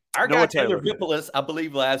 Our guy Taylor Vipolis, I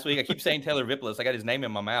believe last week. I keep saying Taylor Vipolis. I got his name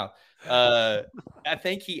in my mouth. I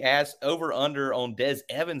think he asked over under on Des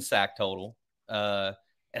Evans sack total, and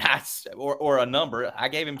or a number. I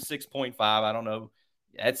gave him 6.5. I don't know.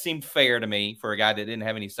 That seemed fair to me for a guy that didn't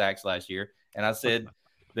have any sacks last year. And I said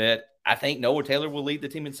that I think Noah Taylor will lead the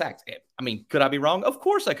team in sacks. I mean, could I be wrong? Of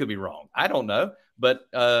course I could be wrong. I don't know, but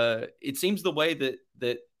it seems the way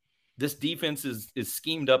that this defense is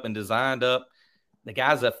schemed up and designed up. The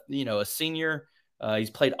guy's a senior.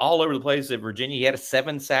 He's played all over the place at Virginia. He had a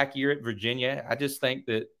 7-sack year at Virginia. I just think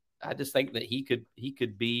that he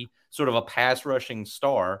could be sort of a pass rushing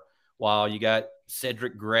star, while you got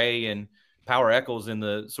Cedric Gray and Power Echols in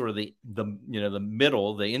the sort of the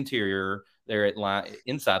middle, the interior there at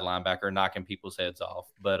inside linebacker, knocking people's heads off.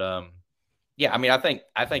 But I mean, I think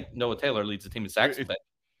Noah Taylor leads the team in sacks.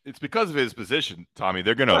 It's because of his position, Tommy.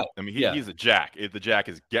 They're gonna. Right. I mean, he's a jack. If the jack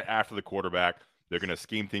is get after the quarterback, they're going to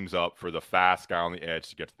scheme things up for the fast guy on the edge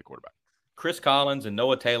to get to the quarterback. Chris Collins and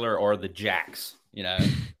Noah Taylor are the jacks,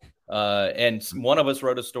 And one of us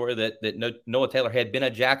wrote a story that Noah Taylor had been a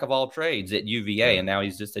jack of all trades at UVA, and now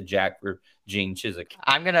he's just a jack for Gene Chizik.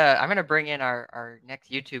 I'm gonna bring in our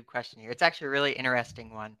next YouTube question here. It's actually a really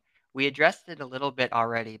interesting one. We addressed it a little bit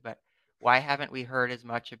already, but why haven't we heard as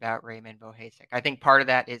much about Raymond Vohasek? I think part of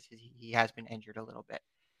that is he has been injured a little bit.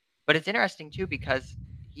 But it's interesting, too, because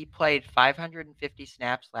he played 550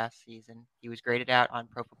 snaps last season. He was graded out on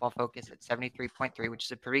Pro Football Focus at 73.3, which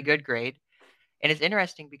is a pretty good grade. And it's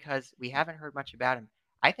interesting because we haven't heard much about him.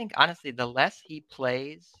 I think, honestly, the less he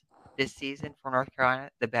plays this season for North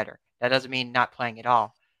Carolina, the better. That doesn't mean not playing at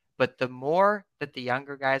all. But the more that the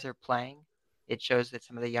younger guys are playing, it shows that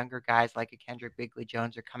some of the younger guys like a Kendrick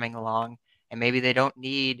Bigley-Jones are coming along, and maybe they don't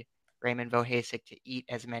need Raymond Vohasek to eat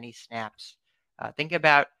as many snaps. Think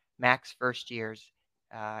about Mac's first years.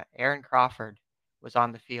 Aaron Crawford was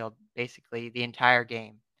on the field basically the entire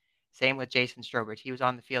game. Same with Jason Strobridge. He was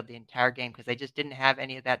on the field the entire game because they just didn't have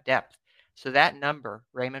any of that depth. So that number,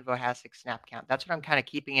 Raymond Vohasek's snap count, that's what I'm kind of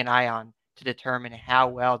keeping an eye on to determine how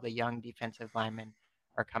well the young defensive linemen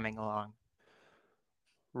are coming along.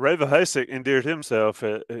 Ray Vohasek endeared himself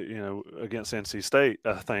against NC State,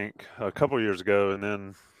 I think, a couple years ago, and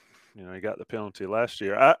then he got the penalty last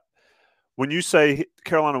year. When you say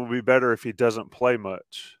Carolina will be better if he doesn't play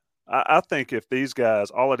much, I think if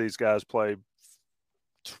all of these guys play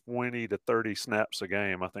 20 to 30 snaps a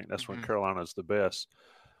game, I think that's when Carolina's the best.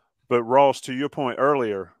 But Ross, to your point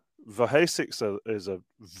earlier, Vohasek is a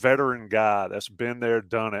veteran guy that's been there,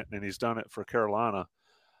 done it, and he's done it for Carolina.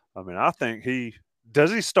 I mean, I think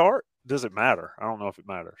does he start? Does it matter? I don't know if it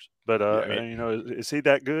matters. But, is he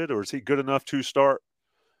that good, or is he good enough to start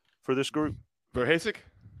for this group? Vohasek?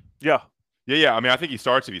 Yeah. Yeah. I mean, I think he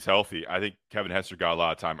starts if he's healthy. I think Kevin Hester got a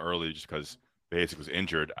lot of time early just because Vohasek was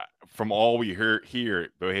injured. From all we hear here,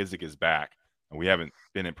 Vohasek is back, and we haven't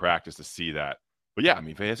been in practice to see that. But, yeah, I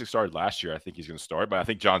mean, Vohasek started last year. I think he's going to start. But I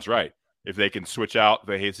think John's right. If they can switch out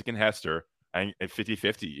Vohasek and Hester and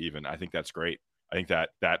 50-50 even, I think that's great. I think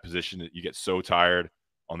that position that you get so tired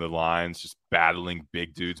on the lines, just battling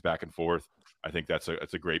big dudes back and forth. I think that's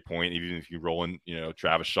a great point. Even if you roll in,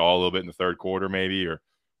 Travis Shaw a little bit in the third quarter, maybe,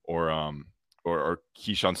 or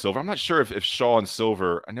Keyshawn Silver. I'm not sure if Shaw and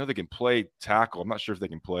Silver. I know they can play tackle. I'm not sure if they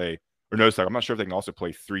can play or nose tackle. I'm not sure if they can also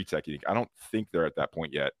play three technique. I don't think they're at that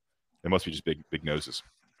point yet. They must be just big noses.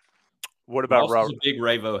 What about Robert? He's a big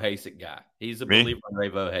Ray Vohasek guy. He's a believer in Ray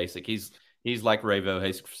Vohasek. He's like Ray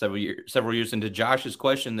Vohasek for several years. And to Josh's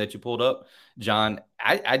question that you pulled up, John,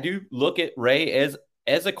 I do look at Ray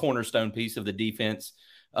as a cornerstone piece of the defense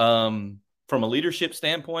from a leadership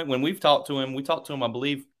standpoint. When we talked to him, I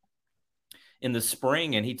believe, in the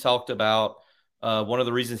spring, and he talked about one of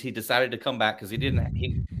the reasons he decided to come back, because he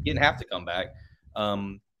didn't have to come back,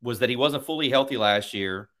 was that he wasn't fully healthy last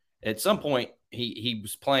year. At some point, he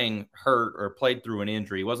was playing hurt or played through an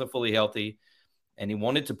injury. He wasn't fully healthy, and he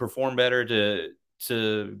wanted to perform better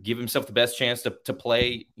to give himself the best chance to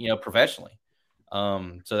play, professionally.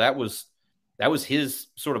 So that was his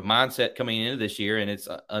sort of mindset coming into this year, and it's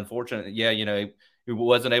unfortunate. Yeah, he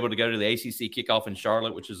wasn't able to go to the ACC kickoff in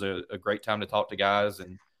Charlotte, which is a great time to talk to guys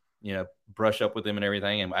and brush up with them and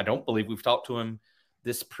everything. And I don't believe we've talked to him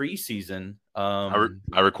this preseason. I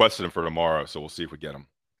requested him for tomorrow, so we'll see if we get him.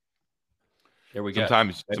 There we go.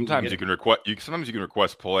 Sometimes you can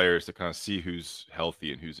request players to kind of see who's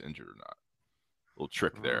healthy and who's injured or not. A little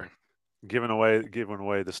trick there. Giving away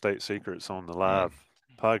the state secrets on the live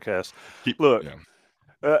podcast.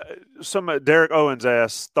 Derek Owens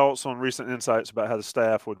asked thoughts on recent insights about how the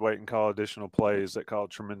staff would wait and call additional plays that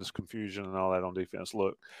caused tremendous confusion and all that on defense.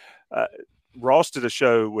 Look, Ross did a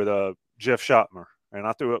show with Jeff Schottmer, and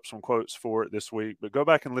I threw up some quotes for it this week. But go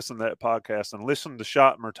back and listen to that podcast and listen to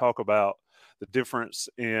Schottmer talk about the difference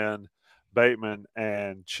in Bateman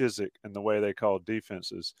and Chizik and the way they call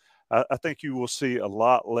defenses. I think you will see a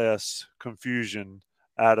lot less confusion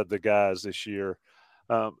out of the guys this year.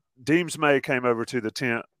 Deems May came over to the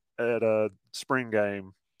tent at a spring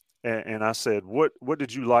game, and I said, what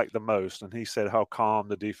did you like the most? And he said how calm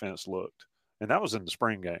the defense looked. And that was in the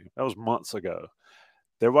spring game. That was months ago.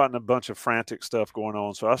 There wasn't a bunch of frantic stuff going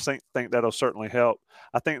on. So I think that'll certainly help.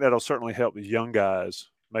 I think that'll certainly help the young guys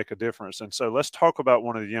make a difference. And so let's talk about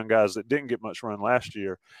one of the young guys that didn't get much run last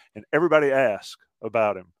year, and everybody asked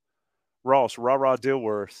about him. Ross, Ra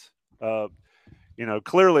Dilworth.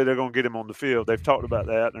 Clearly they're going to get him on the field. They've talked about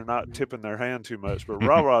that. They're not tipping their hand too much, but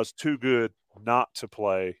Ra-Ra's too good not to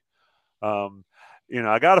play. I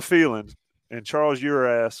got a feeling, and Charles, you were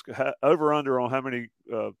asked over under on how many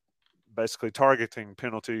basically targeting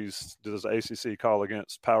penalties does ACC call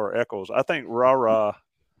against Power Echols. I think Ra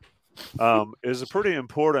is a pretty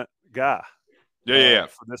important guy. Yeah.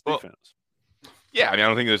 For this Well, defense. Yeah, I mean, I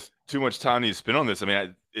don't think there's too much time to spend on this. I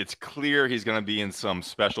mean, it's clear he's going to be in some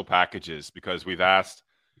special packages because we've asked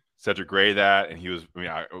Cedric Gray that, and he was, I mean,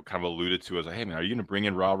 I kind of alluded to as like, hey, man, are you going to bring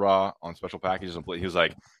in Ra on special packages? He was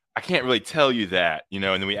like, I can't really tell you that, and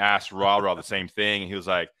then we asked Ra the same thing, and he was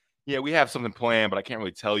like, yeah, we have something planned, but I can't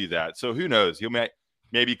really tell you that. So who knows? He'll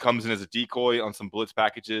maybe comes in as a decoy on some blitz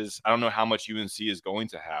packages. I don't know how much UNC is going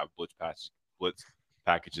to have blitz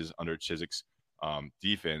packages under Chizik's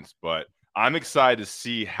defense, but I'm excited to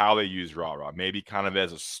see how they use Ra. Maybe kind of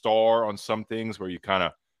as a star on some things where you kind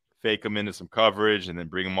of fake him into some coverage and then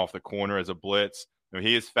bring him off the corner as a blitz.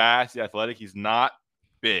 He is fast, he's athletic. He's not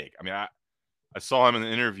big. I mean, I saw him in the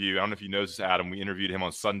interview. I don't know if you know this, Adam. We interviewed him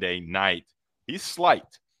on Sunday night. He's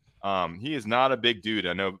slight. He is not a big dude.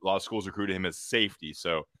 I know a lot of schools recruited him as safety.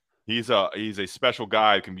 So he's a special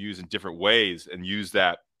guy who can be used in different ways and use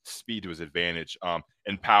that speed to his advantage.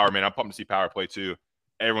 And power, man, I'm pumped to see power play too.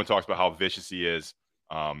 Everyone talks about how vicious he is.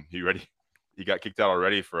 He got kicked out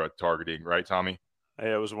already for a targeting, right, Tommy?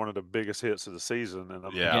 Yeah, it was one of the biggest hits of the season. And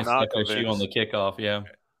I'm Against not FSU convinced. on the kickoff, yeah.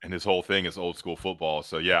 And his whole thing is old school football.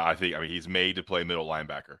 So, yeah, I mean, he's made to play middle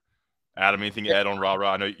linebacker. Adam, anything to add on Ra?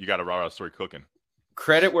 I know you got a Ra story cooking.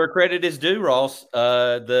 Credit where credit is due, Ross.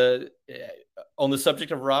 On the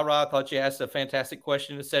subject of Ra, I thought you asked a fantastic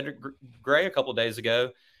question to Cedric Gray a couple of days ago.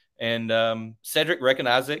 And Cedric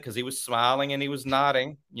recognized it because he was smiling and he was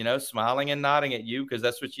nodding, smiling and nodding at you because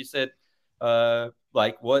that's what you said.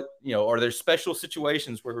 Like what, are there special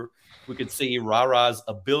situations where we could see Ra-Ra's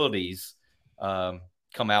abilities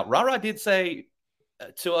come out? Ra did say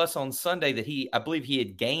to us on Sunday that I believe he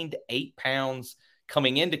had gained 8 pounds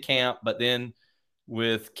coming into camp, but then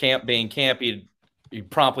with camp being camp, he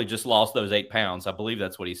promptly just lost those 8 pounds. I believe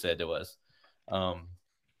that's what he said to us.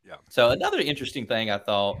 Yeah. So another interesting thing I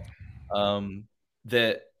thought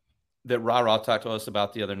that Ra talked to us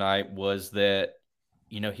about the other night was that,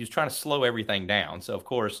 he was trying to slow everything down. So, of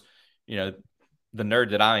course, the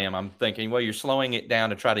nerd that I am, I'm thinking, well, you're slowing it down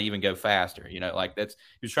to try to even go faster. He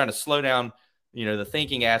was trying to slow down, the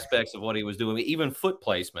thinking aspects of what he was doing, even foot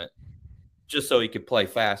placement, just so he could play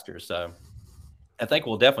faster. So I think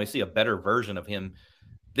we'll definitely see a better version of him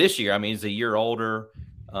this year. I mean, he's a year older.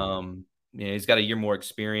 He's got a year more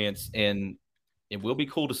experience, and it will be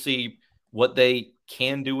cool to see what they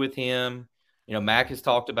can do with him. Mac has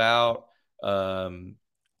talked about, Gene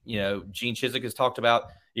Chizik has talked about.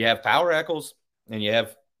 You have Power Echols and you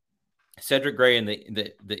have Cedric Gray and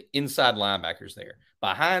the inside linebackers there.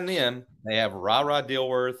 Behind them, they have Ra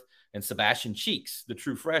Dilworth and Sebastian Cheeks, the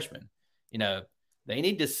true freshman. They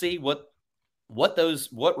need to see what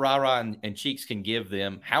Ra and Cheeks can give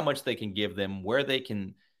them, how much they can give them, where they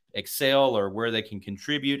can excel or where they can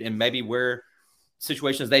contribute, and maybe where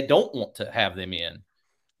situations they don't want to have them in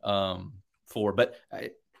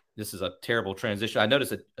this is a terrible transition. I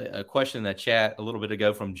noticed a question in the chat a little bit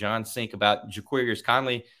ago from John Sink about Jaquarius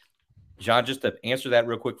Conley. John, just to answer that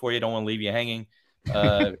real quick for you, don't want to leave you hanging.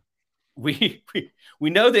 We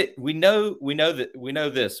know that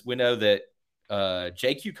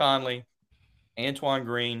JQ Conley, Antoine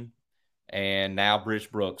Green, and now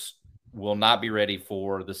British Brooks will not be ready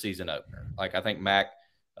for the season opener. Like I think Mac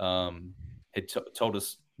had told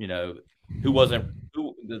us, the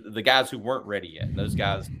guys who weren't ready yet. Those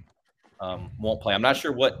guys won't play. I'm not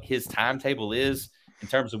sure what his timetable is in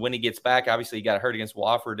terms of when he gets back. Obviously, he got hurt against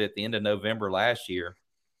Wofford at the end of November last year.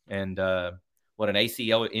 And what an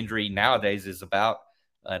ACL injury nowadays is about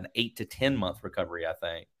an 8 to 10 month recovery, I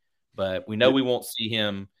think. But we know we won't see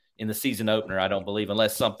him in the season opener, I don't believe,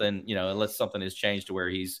 unless something has changed to where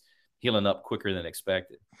he's healing up quicker than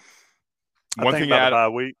expected. I think about the bye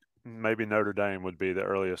week, maybe Notre Dame would be the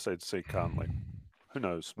earliest they'd see Conley. Who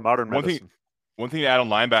knows? Modern medicine. One thing to add on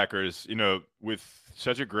linebackers, with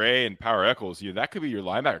Cedric Gray and Power Echols, that could be your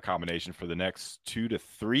linebacker combination for the next 2 to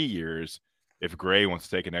 3 years if Gray wants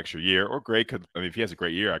to take an extra year. Or Gray could, if he has a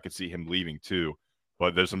great year, I could see him leaving too.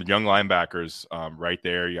 But there's some young linebackers right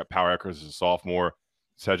there. You got Power Echols as a sophomore,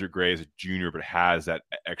 Cedric Gray is a junior, but has that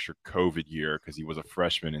extra COVID year because he was a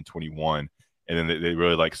freshman in 21. And then they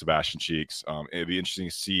really like Sebastian Cheeks. It'd be interesting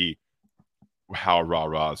to see how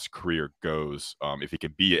Ra-Ra's career goes if he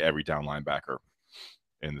can be an every down linebacker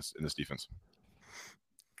in this defense.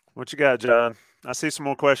 What you got, John? I see some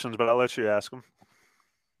more questions, but I'll let you ask them.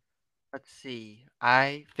 Let's see.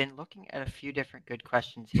 I've been looking at a few different good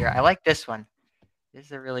questions here. I like this one. This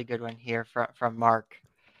is a really good one here from Mark.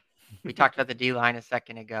 We talked about the D-line a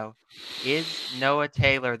second ago. Is Noah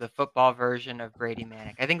Taylor the football version of Brady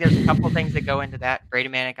Manek? I think there's a couple things that go into that. Brady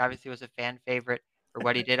Manek obviously was a fan favorite for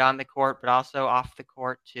what he did on the court, but also off the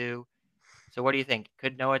court too. So what do you think?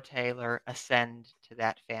 Could Noah Taylor ascend to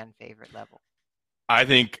that fan favorite level? I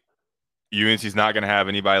think UNC's not going to have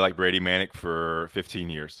anybody like Brady Manick for 15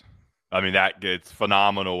 years. I mean, it's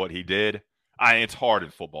phenomenal what he did. It's hard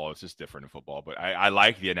in football. It's just different in football. But I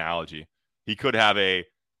like the analogy. He could have a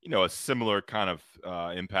similar kind of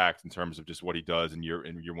impact in terms of just what he does in year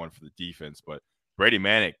one for the defense. But Brady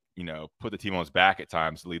Manick, put the team on his back at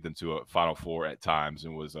times to lead them to a Final Four at times,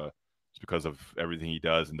 and was just because of everything he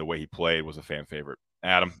does and the way he played, was a fan favorite.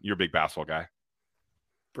 Adam, you're a big basketball guy.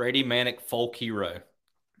 Brady Manick, folk hero,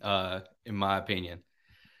 in my opinion.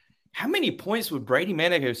 How many points would Brady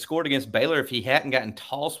Manick have scored against Baylor if he hadn't gotten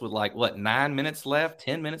tossed with 9 minutes left,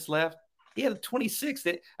 10 minutes left? He had 26.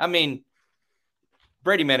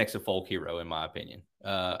 Brady Manick's a folk hero, in my opinion.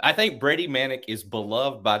 I think Brady Manick is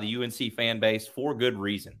beloved by the UNC fan base for good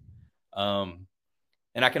reason.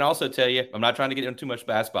 And I can also tell you, I'm not trying to get into too much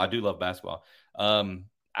basketball. I do love basketball.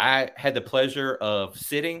 I had the pleasure of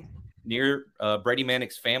sitting near Brady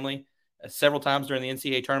Manick's family several times during the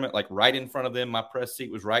NCAA tournament, right in front of them. My press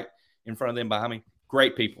seat was right in front of them behind me.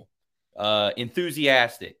 Great people,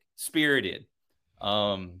 enthusiastic, spirited,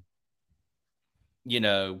 R-rated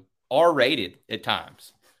at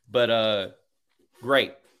times, but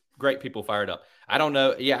great people fired up. I don't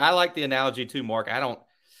know. Yeah, I like the analogy too, Mark.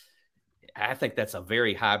 I think that's a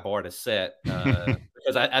very high bar to set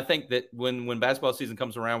because I think that when basketball season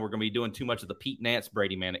comes around, we're going to be doing too much of the Pete Nance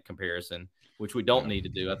Brady Manick comparison, which we don't need to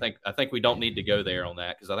do. I think we don't need to go there on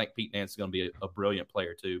that because I think Pete Nance is going to be a brilliant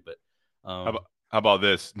player too. But how about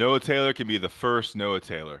this? Noah Taylor can be the first Noah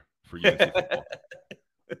Taylor for UNC football.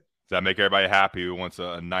 Does that make everybody happy who wants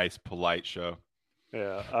a nice, polite show?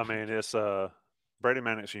 Yeah, I mean, it's Brady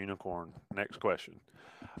Manick's a unicorn. Next question.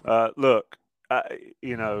 Look,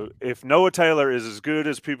 if Noah Taylor is as good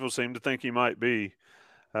as people seem to think he might be,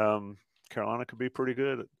 Carolina could be pretty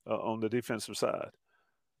good on the defensive side.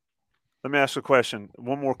 Let me ask a question.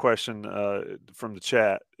 One more question from the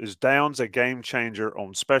chat. Is Downs a game changer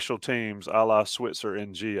on special teams a la Switzer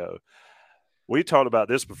and Gio? We talked about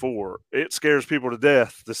this before. It scares people to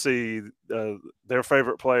death to see their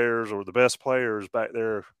favorite players or the best players back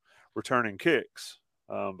there returning kicks.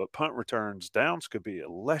 But punt returns, Downs could be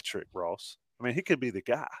electric, Ross. I mean, he could be the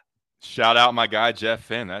guy. Shout out my guy, Jeff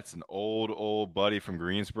Finn. That's an old buddy from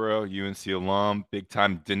Greensboro, UNC alum,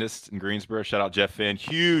 big-time dentist in Greensboro. Shout out Jeff Finn,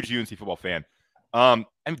 huge UNC football fan. And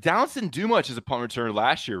Downs didn't do much as a punt returner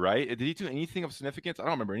last year, right? Did he do anything of significance? I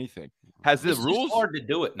don't remember anything. Has the rules – hard to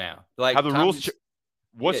do it now. Have the rules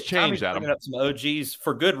what's changed, Adam? Up some OGs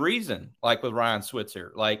for good reason, like with Ryan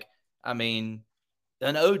Switzer. An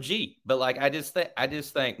OG. But, I just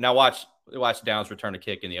think – now watch Downs return a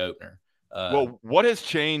kick in the opener. What has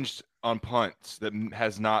changed on punts that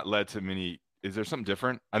has not led to many? Is there something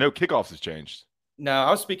different? I know kickoffs has changed. No,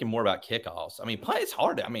 I was speaking more about kickoffs. I mean, punt is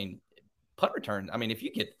hard. Punt return. If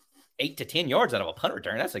you get 8 to 10 yards out of a punt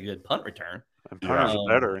return, that's a good punt return. And punters are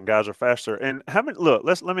better, and guys are faster. And how many? Look,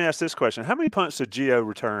 let me ask this question: how many punts did Gio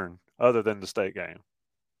return other than the state game?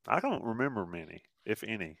 I don't remember many, if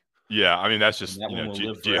any. Yeah, that's just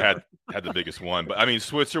Gio had the biggest one, but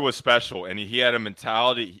Switzer was special, and he had a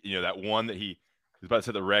mentality. That one that he was about to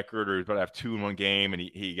set the record, or he was about to have 2 in one game, and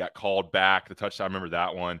he got called back the touchdown. I remember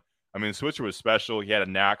that one. Switzer was special. He had a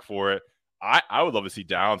knack for it. I would love to see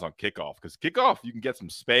Downs on kickoff because kickoff you can get some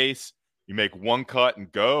space, you make one cut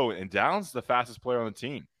and go, and Downs is the fastest player on the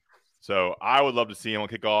team. So I would love to see him on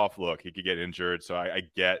kickoff. Look, he could get injured, so I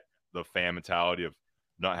get the fan mentality of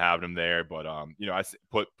not having him there, but I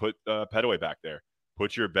put Pettaway back there.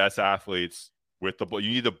 Put your best athletes with the ball. You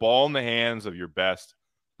need the ball in the hands of your best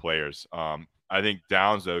players. I think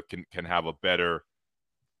Downs though can have a better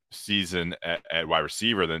season at wide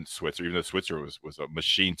receiver than Switzer, even though Switzer was a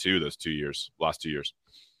machine too last 2 years.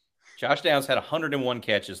 Josh Downs had 101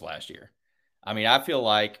 catches last year. I feel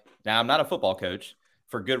like now I'm not a football coach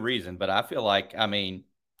for good reason, but I feel like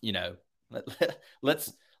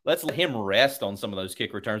let's let him rest on some of those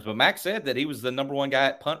kick returns. But Max said that he was the number one guy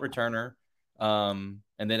at punt returner. And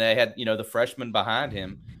then they had, the freshman behind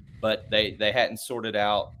him, but they hadn't sorted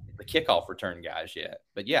out the kickoff return guys yet.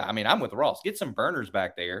 But yeah, I'm with Ross. Get some burners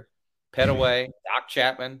back there. Pettaway, Doc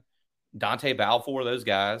Chapman, Dante Balfour, those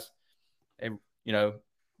guys. And,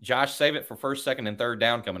 Josh, save it for first, second, and third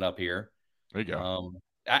down coming up here. There you go.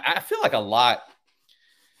 I feel like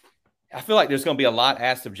there's going to be a lot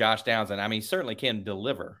asked of Josh Downs, and he certainly can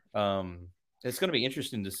deliver. It's going to be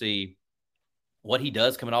interesting to see what he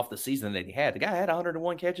does coming off the season that he had. The guy had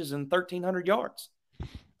 101 catches and 1,300 yards.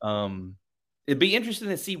 It'd be interesting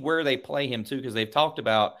to see where they play him too, because they've talked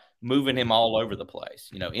about moving him all over the place,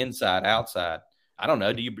 inside, outside. I don't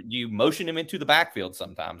know. Do you motion him into the backfield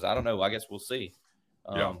sometimes? I don't know. I guess we'll see.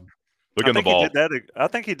 Yeah. Look at the ball. I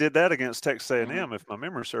think he did that against Texas A&M, if my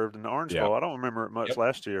memory served, in the Orange Bowl. I don't remember it much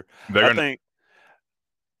last year.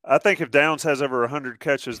 I think if Downs has over 100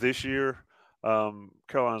 catches this year,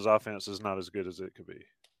 Carolina's offense is not as good as it could be.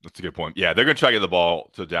 That's a good point. Yeah, they're going to try to get the ball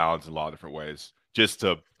to Downs in a lot of different ways, just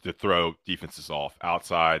to throw defenses off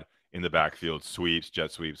outside, in the backfield, sweeps,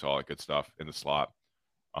 jet sweeps, all that good stuff in the slot.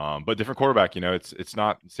 But different quarterback, it's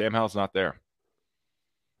not Sam Howell's not there.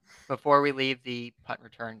 Before we leave the punt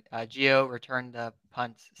return, Gio returned the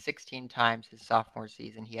punts 16 times his sophomore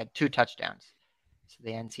season. He had 2 touchdowns. So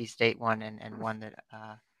the NC State one and one that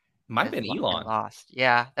might have been Elon lost.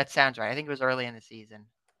 Yeah, that sounds right. I think it was early in the season.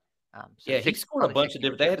 So he scored a bunch of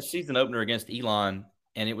different. They had a season opener against Elon,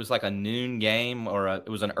 and it was like a noon game, or it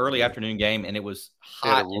was an early afternoon game, and it was hot. He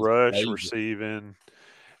had a rush receiving.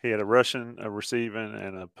 He had a receiving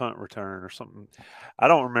and a punt return or something. I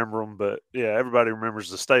don't remember them, but yeah, everybody remembers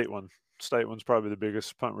the State one. State one's probably the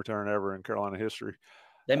biggest punt return ever in Carolina history.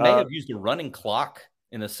 They may have used a running clock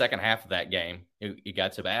in the second half of that game. It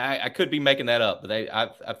got so bad. I could be making that up, but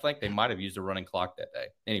I think they might have used a running clock that day.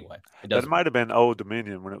 Anyway, it might have been Old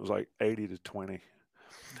Dominion when it was like 80-20.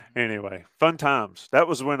 Anyway, fun times. That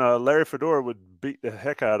was when Larry Fedora would beat the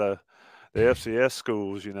heck out of the FCS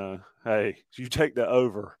schools. Hey, you take the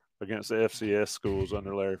over against the FCS schools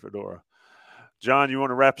under Larry Fedora. John, you want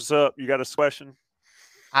to wrap us up? You got a question?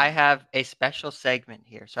 I have a special segment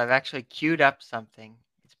here. So I've actually queued up something.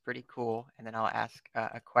 It's pretty cool. And then I'll ask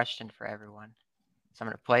a question for everyone. So I'm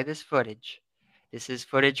going to play this footage. This is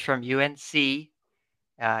footage from UNC in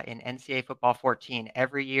NCAA Football 14.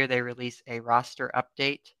 Every year they release a roster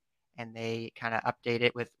update, and they kind of update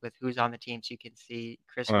it with who's on the team. So you can see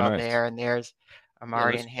Criswell there, and there's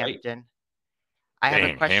Amari and Hampton. Great. I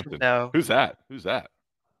have a question, Hampton. Though. Who's that?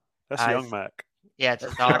 That's Young Mac. Yeah, it's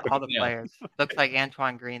just all the players. Looks like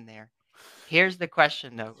Antoine Green there. Here's the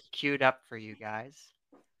question, though, queued up for you guys.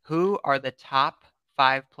 Who are the top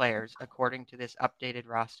 5 players according to this updated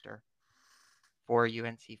roster for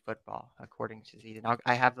UNC football, according to season?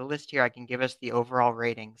 I have the list here. I can give us the overall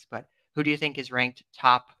ratings, but who do you think is ranked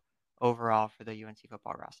top overall for the UNC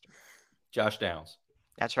football roster? Josh Downs.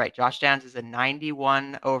 That's right. Josh Downs is a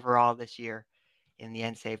 91 overall this year in the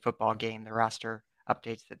NCAA football game, the roster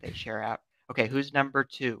updates that they share out. Okay, who's number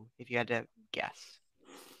 2, if you had to guess?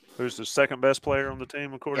 Who's the second best player on the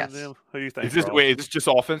team, according to them? Who do you think? Is this just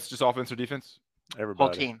offense? Just offense or defense? Everybody.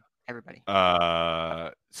 Whole team. Everybody.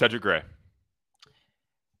 Cedric Gray.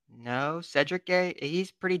 No, Cedric Gray,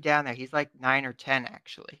 he's pretty down there. He's like 9 or 10,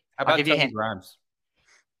 actually. How about Tony Grimes?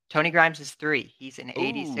 Tony Grimes is 3. He's an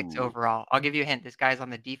 86 overall. I'll give you a hint. This guy's on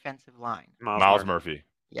the defensive line. Miles Murphy.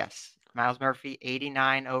 Yes. Miles Murphy,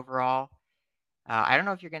 89 overall. I don't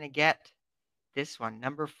know if you're going to get this one.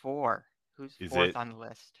 Number 4. Who's fourth on the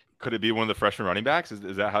list? Could it be one of the freshman running backs?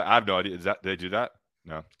 Is that how? I have no idea. Did they do that?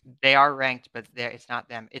 No. They are ranked, but it's not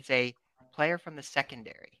them. It's a player from the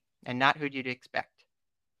secondary, and not who you'd expect.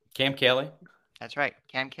 Cam Kelly? That's right.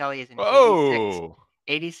 Cam Kelly is an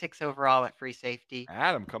 86 overall at free safety.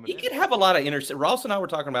 Adam coming in. He could have a lot of interceptions. Ross and I were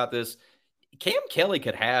talking about this. Cam Kelly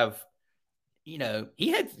could have, he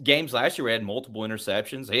had games last year where he had multiple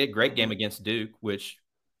interceptions. He had a great game against Duke, which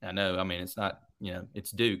I know, it's not, it's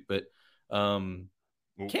Duke, but Cam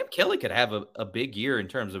Kelly could have a big year in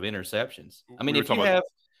terms of interceptions. If you have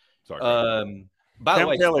by the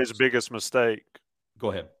way, Kelly's biggest mistake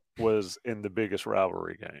was in the biggest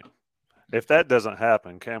rivalry game. If that doesn't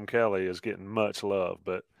happen, Cam Kelly is getting much love,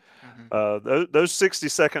 but those 60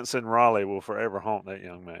 seconds in Raleigh will forever haunt that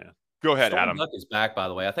young man. Go ahead, Storm Adam. Duck is back, by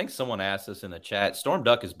the way. I think someone asked us in the chat. Storm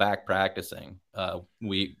Duck is back practicing.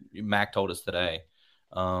 Mac told us today.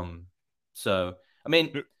 Go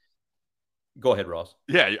ahead, Ross.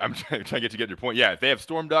 Yeah, I'm trying to get your point. Yeah, if they have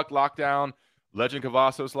Storm Duck locked down, Legend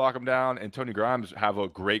Cavazos lock them down, and Tony Grimes have a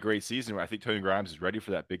great season, I think Tony Grimes is ready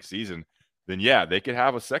for that big season, then yeah, they could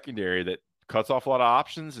have a secondary that cuts off a lot of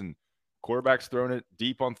options, and quarterback's throwing it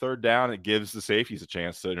deep on third down. It gives the safeties a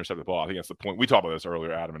chance to intercept the ball. I think that's the point. We talked about this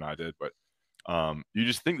earlier, Adam and I did, but you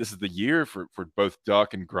just think this is the year for both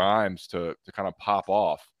Duck and Grimes to kind of pop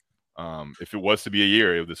off. If it was to be a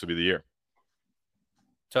year, this would be the year.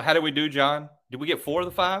 So how did we do, John? Did we get 4 of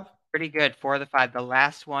the 5? Pretty good, 4 of the 5. The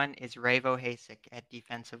last one is Ravo Hasek at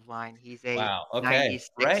defensive line. He's a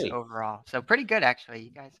 96 overall. So pretty good, actually.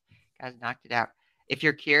 You guys knocked it out. If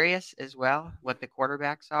you're curious as well what the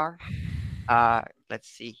quarterbacks are, let's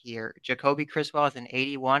see here. Jacoby Criswell is an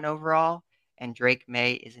 81 overall, and Drake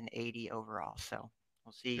May is an 80 overall. So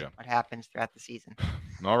we'll see what happens throughout the season.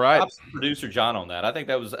 All right. Producer John on that. I think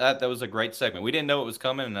that was a great segment. We didn't know it was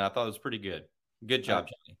coming, and I thought it was pretty good. Good job,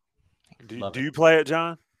 Johnny. Do you play it,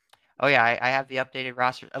 John? Oh yeah, I have the updated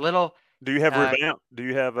roster. A little. Do you have revamp? Do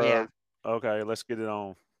you have yeah. Okay, let's get it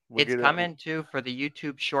on. It's coming too for the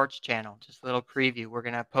YouTube Shorts channel. Just a little preview. We're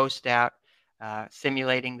gonna post out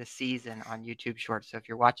simulating the season on YouTube Shorts. So if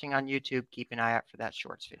you're watching on YouTube, keep an eye out for that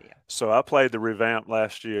Shorts video. So I played the revamp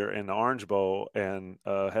last year in the Orange Bowl and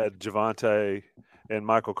had Javonte and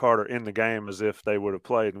Michael Carter in the game as if they would have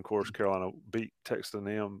played. And of course, Carolina beat Texas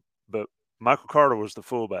A&M, but Michael Carter was the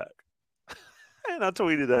fullback. And I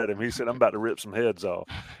tweeted at him. He said, "I'm about to rip some heads off."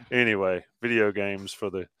 Anyway, video games for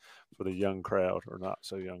the young crowd or not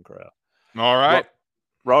so young crowd. All right.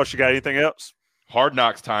 Ross, you got anything else? Hard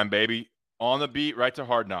Knocks time, baby. On the beat, right to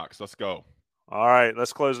Hard Knocks. Let's go. All right,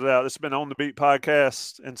 let's close it out. This has been On the Beat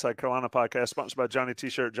Podcast, Inside Carolina Podcast, sponsored by Johnny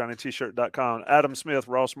T-Shirt, JohnnyT-Shirt.com. Adam Smith,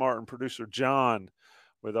 Ross Martin, producer John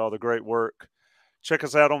with all the great work. Check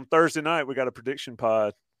us out on Thursday night. We got a prediction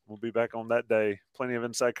pod. We'll be back on that day. Plenty of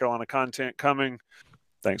Inside Carolina content coming.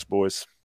 Thanks, boys.